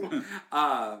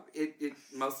 It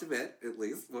most of it at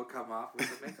least will come off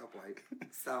with a makeup wipe.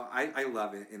 So I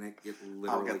love it, and it literally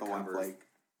I'll get the one covers. flake.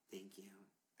 Thank you.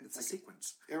 It's a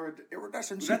sequence.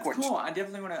 Iridescent That's sequence. cool. I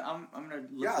definitely want to. I'm gonna. Look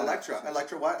Yeah, that Electra. up.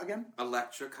 Electra what again?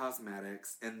 Electra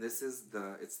Cosmetics, and this is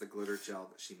it's the glitter gel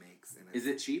that she makes. And Is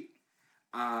it cheap?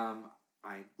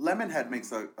 Lemonhead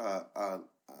makes a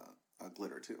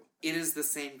glitter too. It is the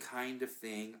same kind of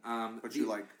thing. But you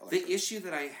like the Electra. issue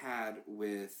that I had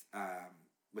with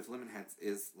Lemonheads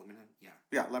is Lemonhead.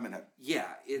 Yeah, Lemonhead. Yeah,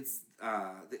 it's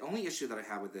the only issue that I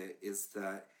have with it is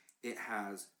that it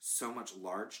has so much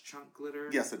large chunk glitter.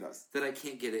 Yes, it does. That I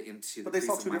can't get it into. But the they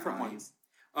sell crease two of my different eye. ones.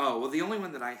 Oh well, the only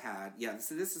one that I had,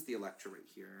 so this is the Electra right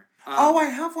here. I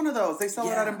have one of those. They sell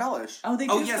it at yeah. Embellish. Oh, they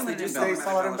do. Oh, sell yes, it they in do Embellish. They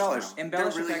sell it at Embellish.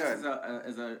 Embellish They're really Effects good.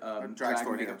 is a drag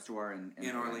store makeup here. store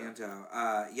in Orlando.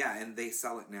 And they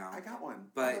sell it now. I got one.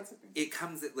 But that's it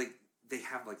comes at like they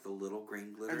have like the little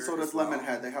grain glitter. And so does as well.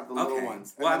 Lemonhead. They have the little Okay.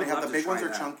 ones. Well, I And then would they have love the to big ones try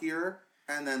are that. chunkier,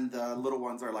 and then the little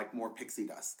ones are like more pixie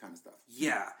dust kind of stuff.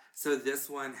 Yeah. So this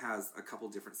one has a couple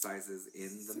different sizes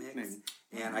in the mix, Sickening.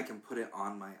 and I can put it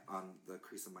on the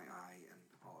crease of my eye and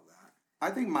all of that.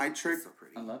 I think my trick. It's so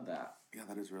pretty. I love that. Yeah,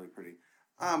 that is really pretty.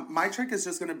 My trick is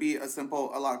just going to be a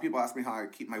simple. A lot of people ask me how I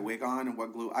keep my wig on and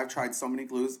what glue. I've tried so many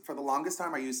glues. For the longest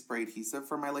time, I used spray adhesive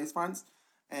for my lace fronts,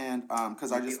 and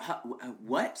because I just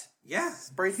What? Yeah.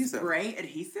 spray adhesive. Spray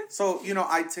adhesive? So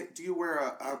do you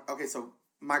wear okay? So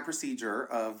my procedure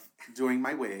of doing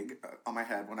my wig on my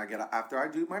head when after I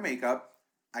do my makeup,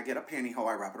 I get a pantyhose.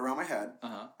 I wrap it around my head.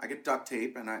 I get duct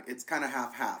tape, and it's kind of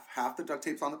half. Half the duct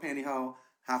tape's on the pantyhose,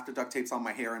 half the duct tape's on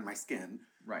my hair and my skin.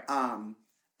 Right.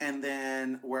 And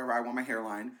then wherever I want my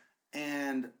hairline,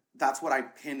 and that's what I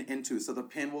pin into. So the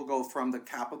pin will go from the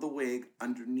cap of the wig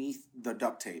underneath the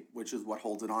duct tape, which is what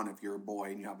holds it on. If you're a boy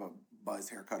and you have a buzz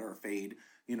haircut or a fade,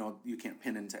 you can't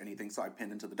pin into anything. So I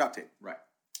pin into the duct tape. Right.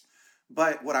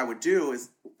 But what I would do is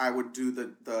I would do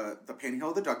the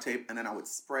pantyhose, the duct tape, and then I would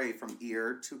spray from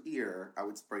ear to ear. I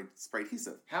would spray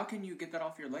adhesive How can you get that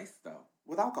off your lace though?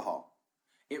 with alcohol.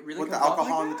 It really With the comes off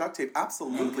alcohol like and the that? duct tape,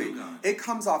 absolutely. Oh my God. It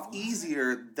comes off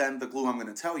easier than the glue I'm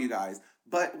going to tell you guys.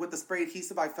 But with the spray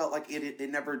adhesive, I felt like it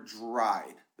never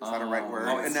dried. Is that a right word?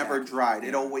 Oh, It it's never tacky. dried. It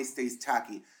Yeah. always stays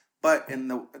tacky. But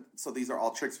so these are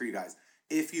all tricks for you guys.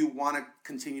 If you want to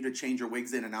continue to change your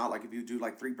wigs in and out, like if you do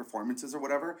like 3 performances or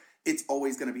whatever, it's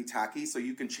always going to be tacky. So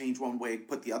you can change one wig,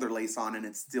 put the other lace on, and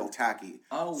it's still tacky.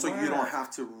 Oh, so you word. don't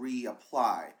have to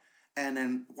reapply. And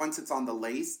then once it's on the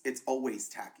lace, it's always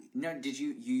tacky. No, did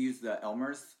you use the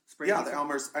Elmer's spray? Yeah, adhesive? the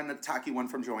Elmer's and the tacky one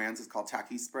from Joann's is called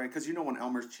Tacky Spray. Because when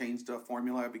Elmer's changed the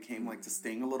formula, it became like to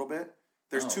sting a little bit.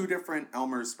 There's 2 different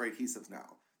Elmer's spray adhesives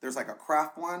now. There's like a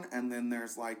craft one, and then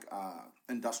there's like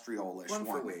industrial-ish One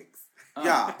for wigs.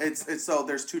 Yeah, it's so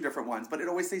there's 2 different ones, but it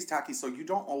always stays tacky. So I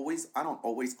don't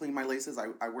always clean my laces.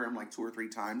 I wear them like 2 or 3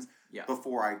 times Yeah.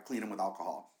 before I clean them with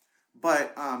alcohol.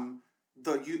 But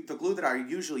the glue that I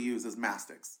usually use is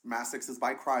Mastix. Mastix is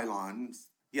by Krylon.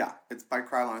 Yeah, it's by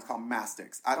Krylon. It's called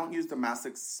Mastix. I don't use the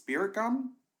Mastix Spirit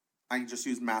Gum. I just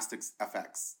use Mastix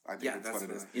FX. I think that's what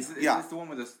it is. Is this the one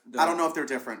with the... I don't know if they're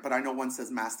different, but I know one says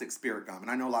Mastix Spirit Gum,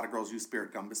 and I know a lot of girls use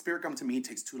Spirit Gum, but Spirit Gum to me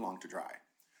takes too long to dry.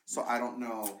 So I don't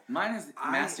know. Mine is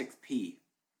Mastix P.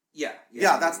 Yeah,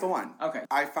 that's the one. Okay.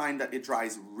 I find that it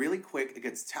dries really quick. It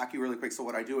gets tacky really quick. So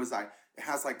what I do is it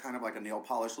has like kind of like a nail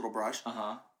polish little brush.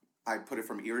 Uh-huh. I put it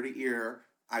from ear to ear.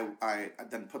 I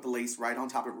then put the lace right on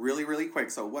top of it really, really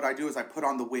quick. So what I do is I put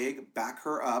on the wig, back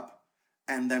her up,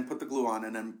 and then put the glue on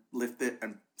and then lift it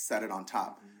and set it on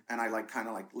top. Mm-hmm. And I like kind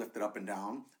of like lift it up and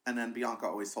down. And then Bianca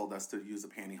always told us to use a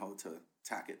pantyhose to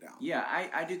tack it down. Yeah,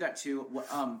 I do that too.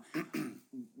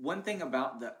 One thing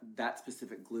about that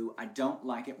specific glue, I don't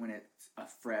like it when it's a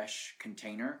fresh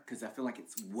container because I feel like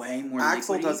it's way more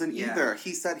Axel liquidy. doesn't either.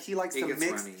 He said he likes to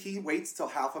mix. Runny. He waits till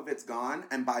half of it's gone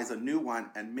and buys a new one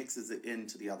and mixes it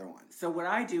into the other one. So what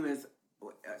I do is,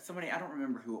 somebody, I don't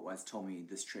remember who it was, told me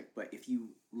this trick, but if you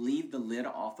leave the lid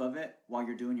off of it while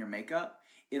you're doing your makeup,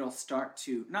 it'll start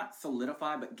to not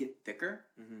solidify but get thicker,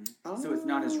 so it's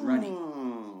not as runny.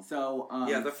 So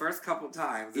the first couple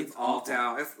times it's all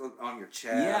down. It's on your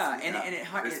chest. Yeah, and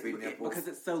it because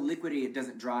it's so liquidy, it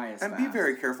doesn't dry as fast. And be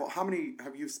very careful. How many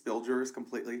have you spilled yours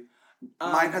completely?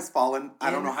 Mine has fallen.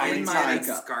 I don't know how many times.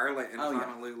 Scarlet in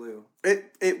Honolulu.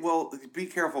 It will be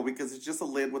careful because it's just a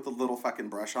lid with a little fucking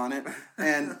brush on it,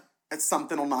 and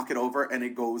something will knock it over, and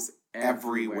it goes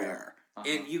everywhere.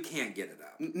 And you can't get it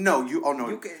out. No.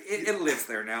 It lives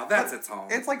there now. That's its home.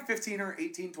 It's like $15 or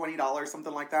 $18, $20,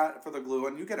 something like that for the glue,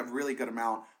 and you get a really good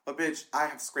amount. But bitch, I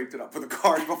have scraped it up with a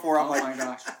card before. I'm my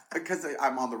gosh. Because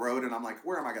I'm on the road and I'm like,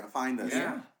 where am I going to find this?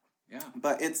 Yeah.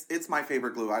 But it's my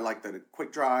favorite glue. I like that it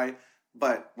quick dry.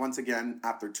 But once again,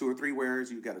 after 2 or 3 wears,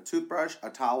 you get a toothbrush, a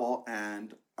towel,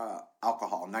 and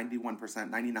alcohol. 91%,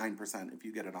 99% if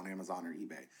you get it on Amazon or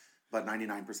eBay. But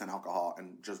 99% alcohol,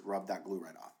 and just rub that glue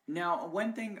right off. Now,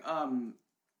 one thing,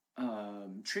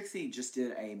 Trixie just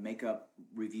did a makeup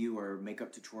review or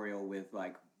makeup tutorial with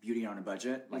like Beauty on a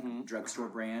Budget, like drugstore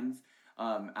brands.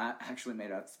 I actually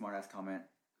made a smart-ass comment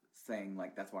saying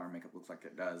like that's why our makeup looks like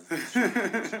it does.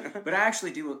 But I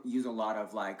actually do use a lot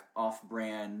of like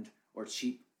off-brand or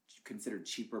considered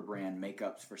cheaper brand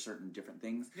makeups for certain different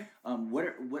things. Yeah.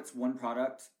 What's one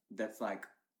product that's like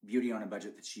Beauty on a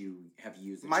Budget that you have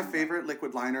used? My favorite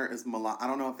liquid liner is Milani. I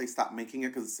don't know if they stopped making it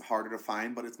because it's harder to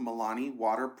find, but it's Milani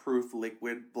waterproof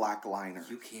liquid black liner.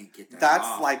 You can't get that. That's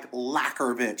off. like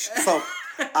lacquer, bitch. So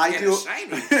I do. It's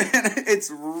shiny. It's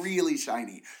really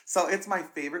shiny. So it's my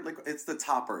favorite liquid. It's the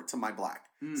topper to my black.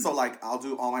 So like I'll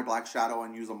do all my black shadow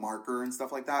and use a marker and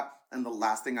stuff like that. And the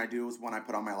last thing I do is when I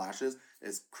put on my lashes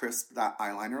is crisp that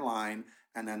eyeliner line,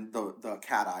 and then the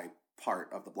cat eye part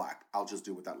of the black I'll just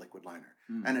do with that liquid liner.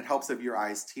 And it helps if your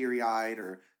eye's teary-eyed,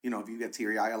 or if you get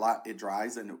teary eye a lot, it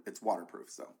dries and it's waterproof.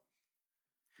 So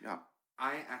yeah,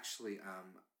 I actually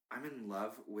I'm in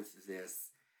love with this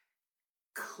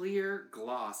clear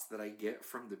gloss that I get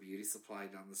from the beauty supply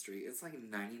down the street. It's like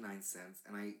 99 cents,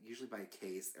 and I usually buy a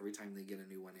case every time they get a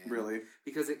new one in. Really?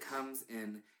 Because it comes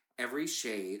in every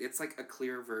shade. It's like a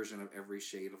clear version of every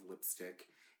shade of lipstick.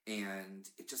 And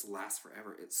it just lasts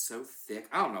forever. It's so thick.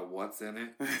 I don't know what's in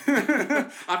it.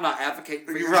 I'm not advocating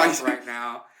for your health right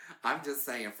now. I'm just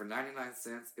saying, for 99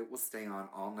 cents, it will stay on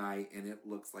all night, and it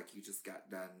looks like you just got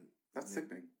done. That's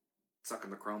sickening. Sucking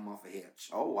the chrome off a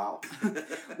hitch. Oh, wow.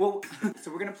 Well,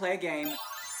 so we're going to play a game.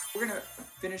 We're going to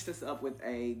finish this up with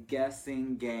a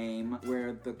guessing game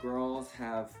where the girls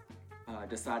have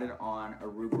decided on a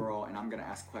Rue girl, and I'm going to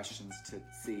ask questions to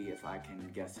see if I can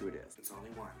guess who it is. There's only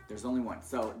one. There's only one.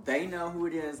 So they know who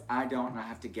it is, I don't, and I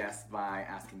have to guess by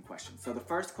asking questions. So the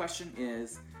first question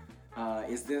is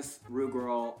this Rue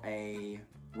girl a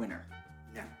winner?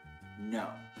 No.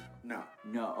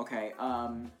 No. Okay.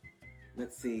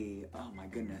 Let's see. Oh my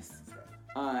goodness.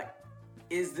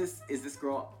 Is this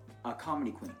girl a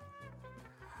comedy queen?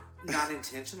 Not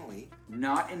intentionally.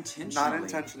 Not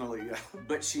intentionally, yeah.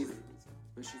 But she's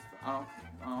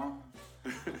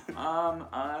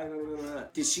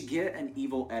did she get an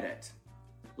evil edit?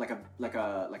 Like a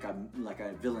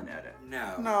villain edit?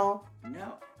 No. No.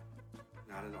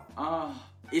 Not at all.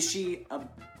 Is she a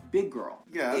big girl?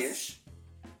 Yes.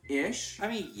 Ish? I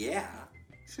mean, yeah.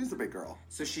 She's a big girl.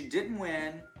 So she didn't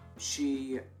win.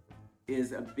 She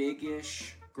is a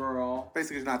big-ish girl.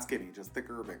 Basically, she's not skinny, just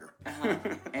thicker or bigger.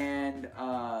 And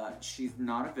she's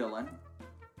not a villain.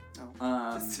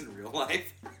 No. Just in real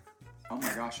life. Oh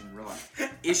my gosh, in real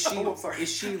life. Is she? Is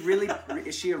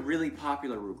she a really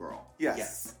popular Rue girl?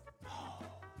 Yes.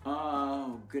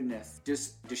 Oh, goodness.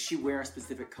 Does she wear a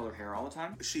specific color hair all the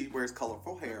time? She wears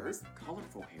colorful hairs.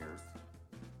 Colorful hairs?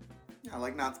 Yeah,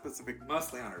 like not specific.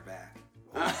 Mostly on her back.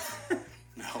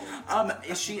 No.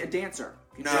 Is she a dancer?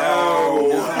 No.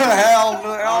 Hell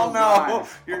no. Oh, no. God.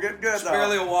 You're getting good, She's though.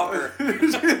 barely a walker.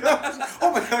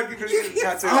 Oh, my God. You're going to get a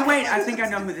tattoo. Oh, wait. I think I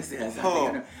know who this is. I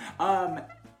Oh. think I know.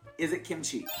 Is it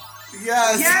kimchi?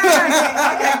 Yes.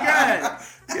 Yes! Okay,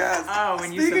 good. Yes. Oh,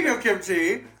 when you Speaking said of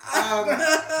kimchi,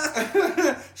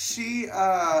 she,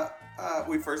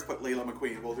 we first put Layla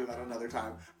McQueen. We'll do that another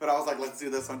time. But I was like, let's do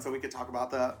this one so we could talk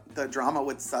about the drama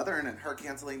with Southern and her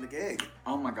canceling the gig.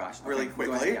 Oh my gosh. Okay, Really go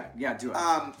quickly. ahead. Yeah, do it.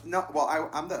 No,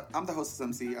 well, I'm the hostess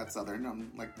MC at Southern.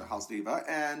 I'm like the house diva,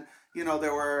 and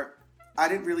I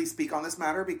didn't really speak on this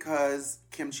matter because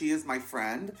Kimchi is my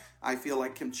friend. I feel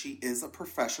like Kimchi is a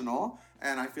professional,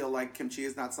 and I feel like Kimchi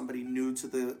is not somebody new to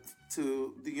the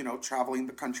traveling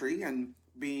the country and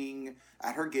being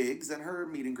at her gigs and her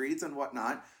meet and greets and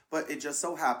whatnot. But it just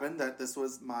so happened that this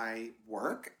was my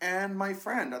work and my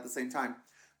friend at the same time.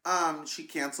 She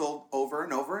canceled over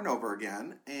and over and over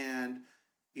again, and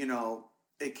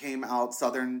it came out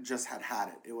Southern just had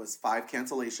it. It was 5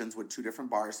 cancellations with 2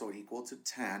 different bars, so it equal to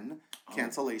 10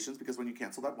 cancellations, because when you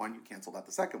canceled at one, you canceled at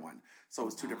the second one. So it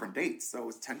was 2 different dates. So it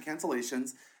was 10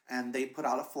 cancellations, and they put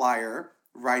out a flyer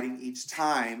writing each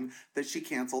time that she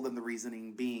canceled and the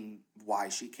reasoning being why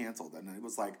she canceled. And it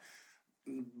was like,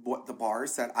 what the bar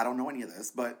said, I don't know any of this,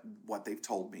 but what they've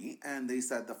told me. And they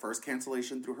said the first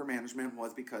cancellation through her management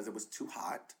was because it was too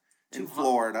hot in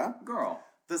Florida. Girl.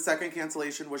 The second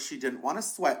cancellation was she didn't want to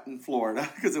sweat in Florida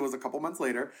because it was a couple months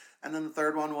later. And then the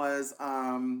third one was...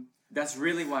 That's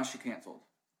really why she canceled.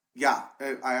 Yeah,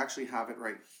 I actually have it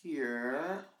right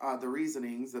here. The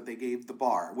reasonings that they gave the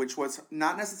bar, which was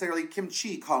not necessarily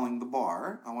Kimchi calling the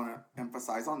bar. I want to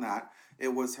emphasize on that. It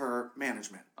was her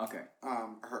management. Okay.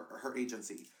 Her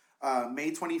agency.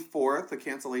 May 24th, the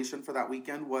cancellation for that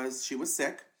weekend was she was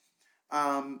sick.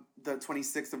 The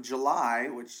 26th of July,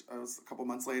 which was a couple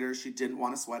months later, she didn't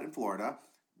want to sweat in Florida.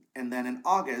 And then in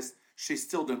August, she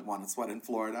still didn't want to sweat in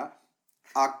Florida.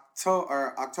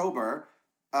 October,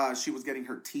 she was getting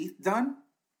her teeth done.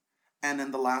 And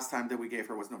then the last time that we gave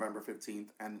her was November 15th,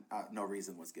 and no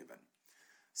reason was given.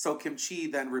 So Kimchi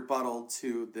then rebutted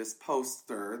to this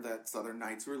poster that Southern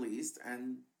Nights released,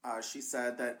 and she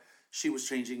said that she was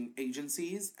changing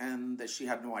agencies and that she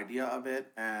had no idea of it,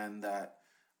 and that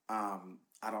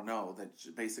I don't know, that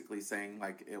basically saying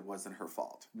like it wasn't her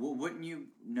fault. Well, wouldn't you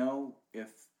know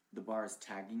if the bar is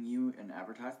tagging you in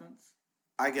advertisements?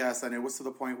 I guess, and it was to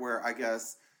the point where I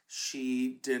guess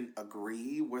she didn't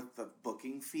agree with the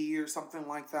booking fee or something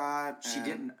like that. She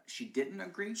didn't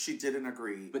agree? She didn't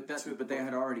agree. But they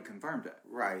had already confirmed it.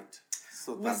 Right.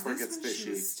 So that's where it gets fishy. She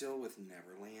was still with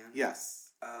Neverland?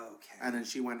 Yes. Oh, okay. And then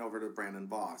she went over to Brandon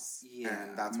Boss. Yeah.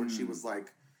 And that's when she was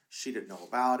like, she didn't know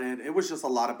about it. It was just a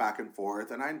lot of back and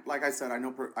forth. And I said, I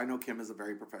know Kim is a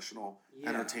very professional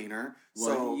entertainer. Well,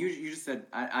 so you just said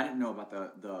I didn't know about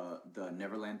the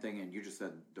Neverland thing, and you just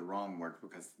said the wrong word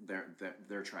because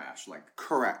they're trash. Like,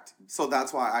 correct. So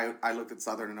that's why I looked at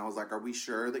Southern and I was like, are we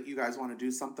sure that you guys want to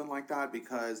do something like that?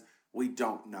 Because we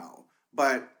don't know.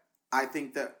 But I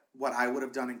think that what I would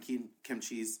have done in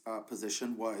Kimchi's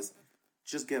position was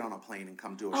just get on a plane and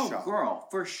come do a show. Oh, girl,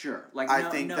 for sure. Like, I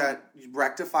think that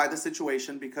rectify the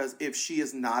situation, because if she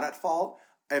is not at fault,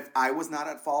 if I was not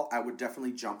at fault, I would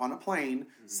definitely jump on a plane,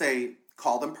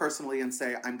 call them personally and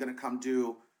say, I'm going to come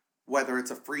do, whether it's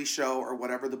a free show or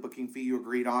whatever the booking fee you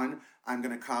agreed on, I'm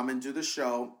going to come and do the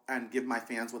show and give my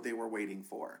fans what they were waiting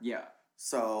for. Yeah.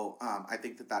 So I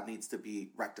think that needs to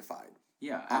be rectified.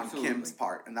 Yeah, on absolutely. Kim's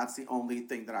part. And that's the only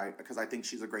thing that because I think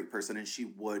she's a great person and she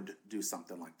would do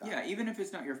something like that. Yeah, even if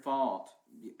it's not your fault,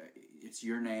 it's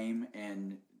your name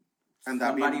and that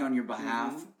somebody on your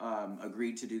behalf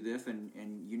agreed to do this, and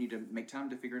you need to make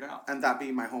time to figure it out. And that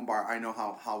being my home bar, I know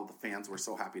how the fans were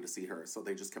so happy to see her, so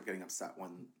they just kept getting upset when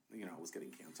it was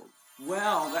getting canceled.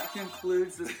 Well, that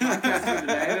concludes this podcast for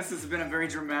today. This has been a very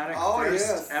dramatic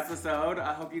first episode.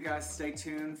 I hope you guys stay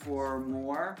tuned for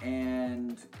more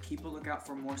and keep a lookout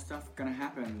for more stuff going to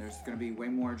happen. There's going to be way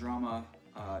more drama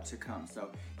to come.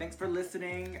 So thanks for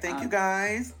listening. Thank you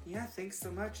guys. Yeah, thanks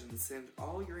so much, and send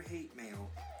all your hate mail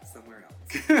somewhere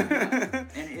else.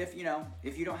 And if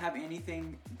you don't have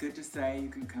anything good to say, you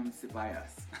can come sit by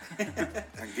us.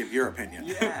 And give your opinion.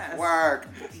 Yes.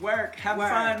 Work. Have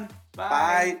fun. Bye.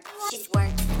 Bye. She's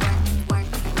working.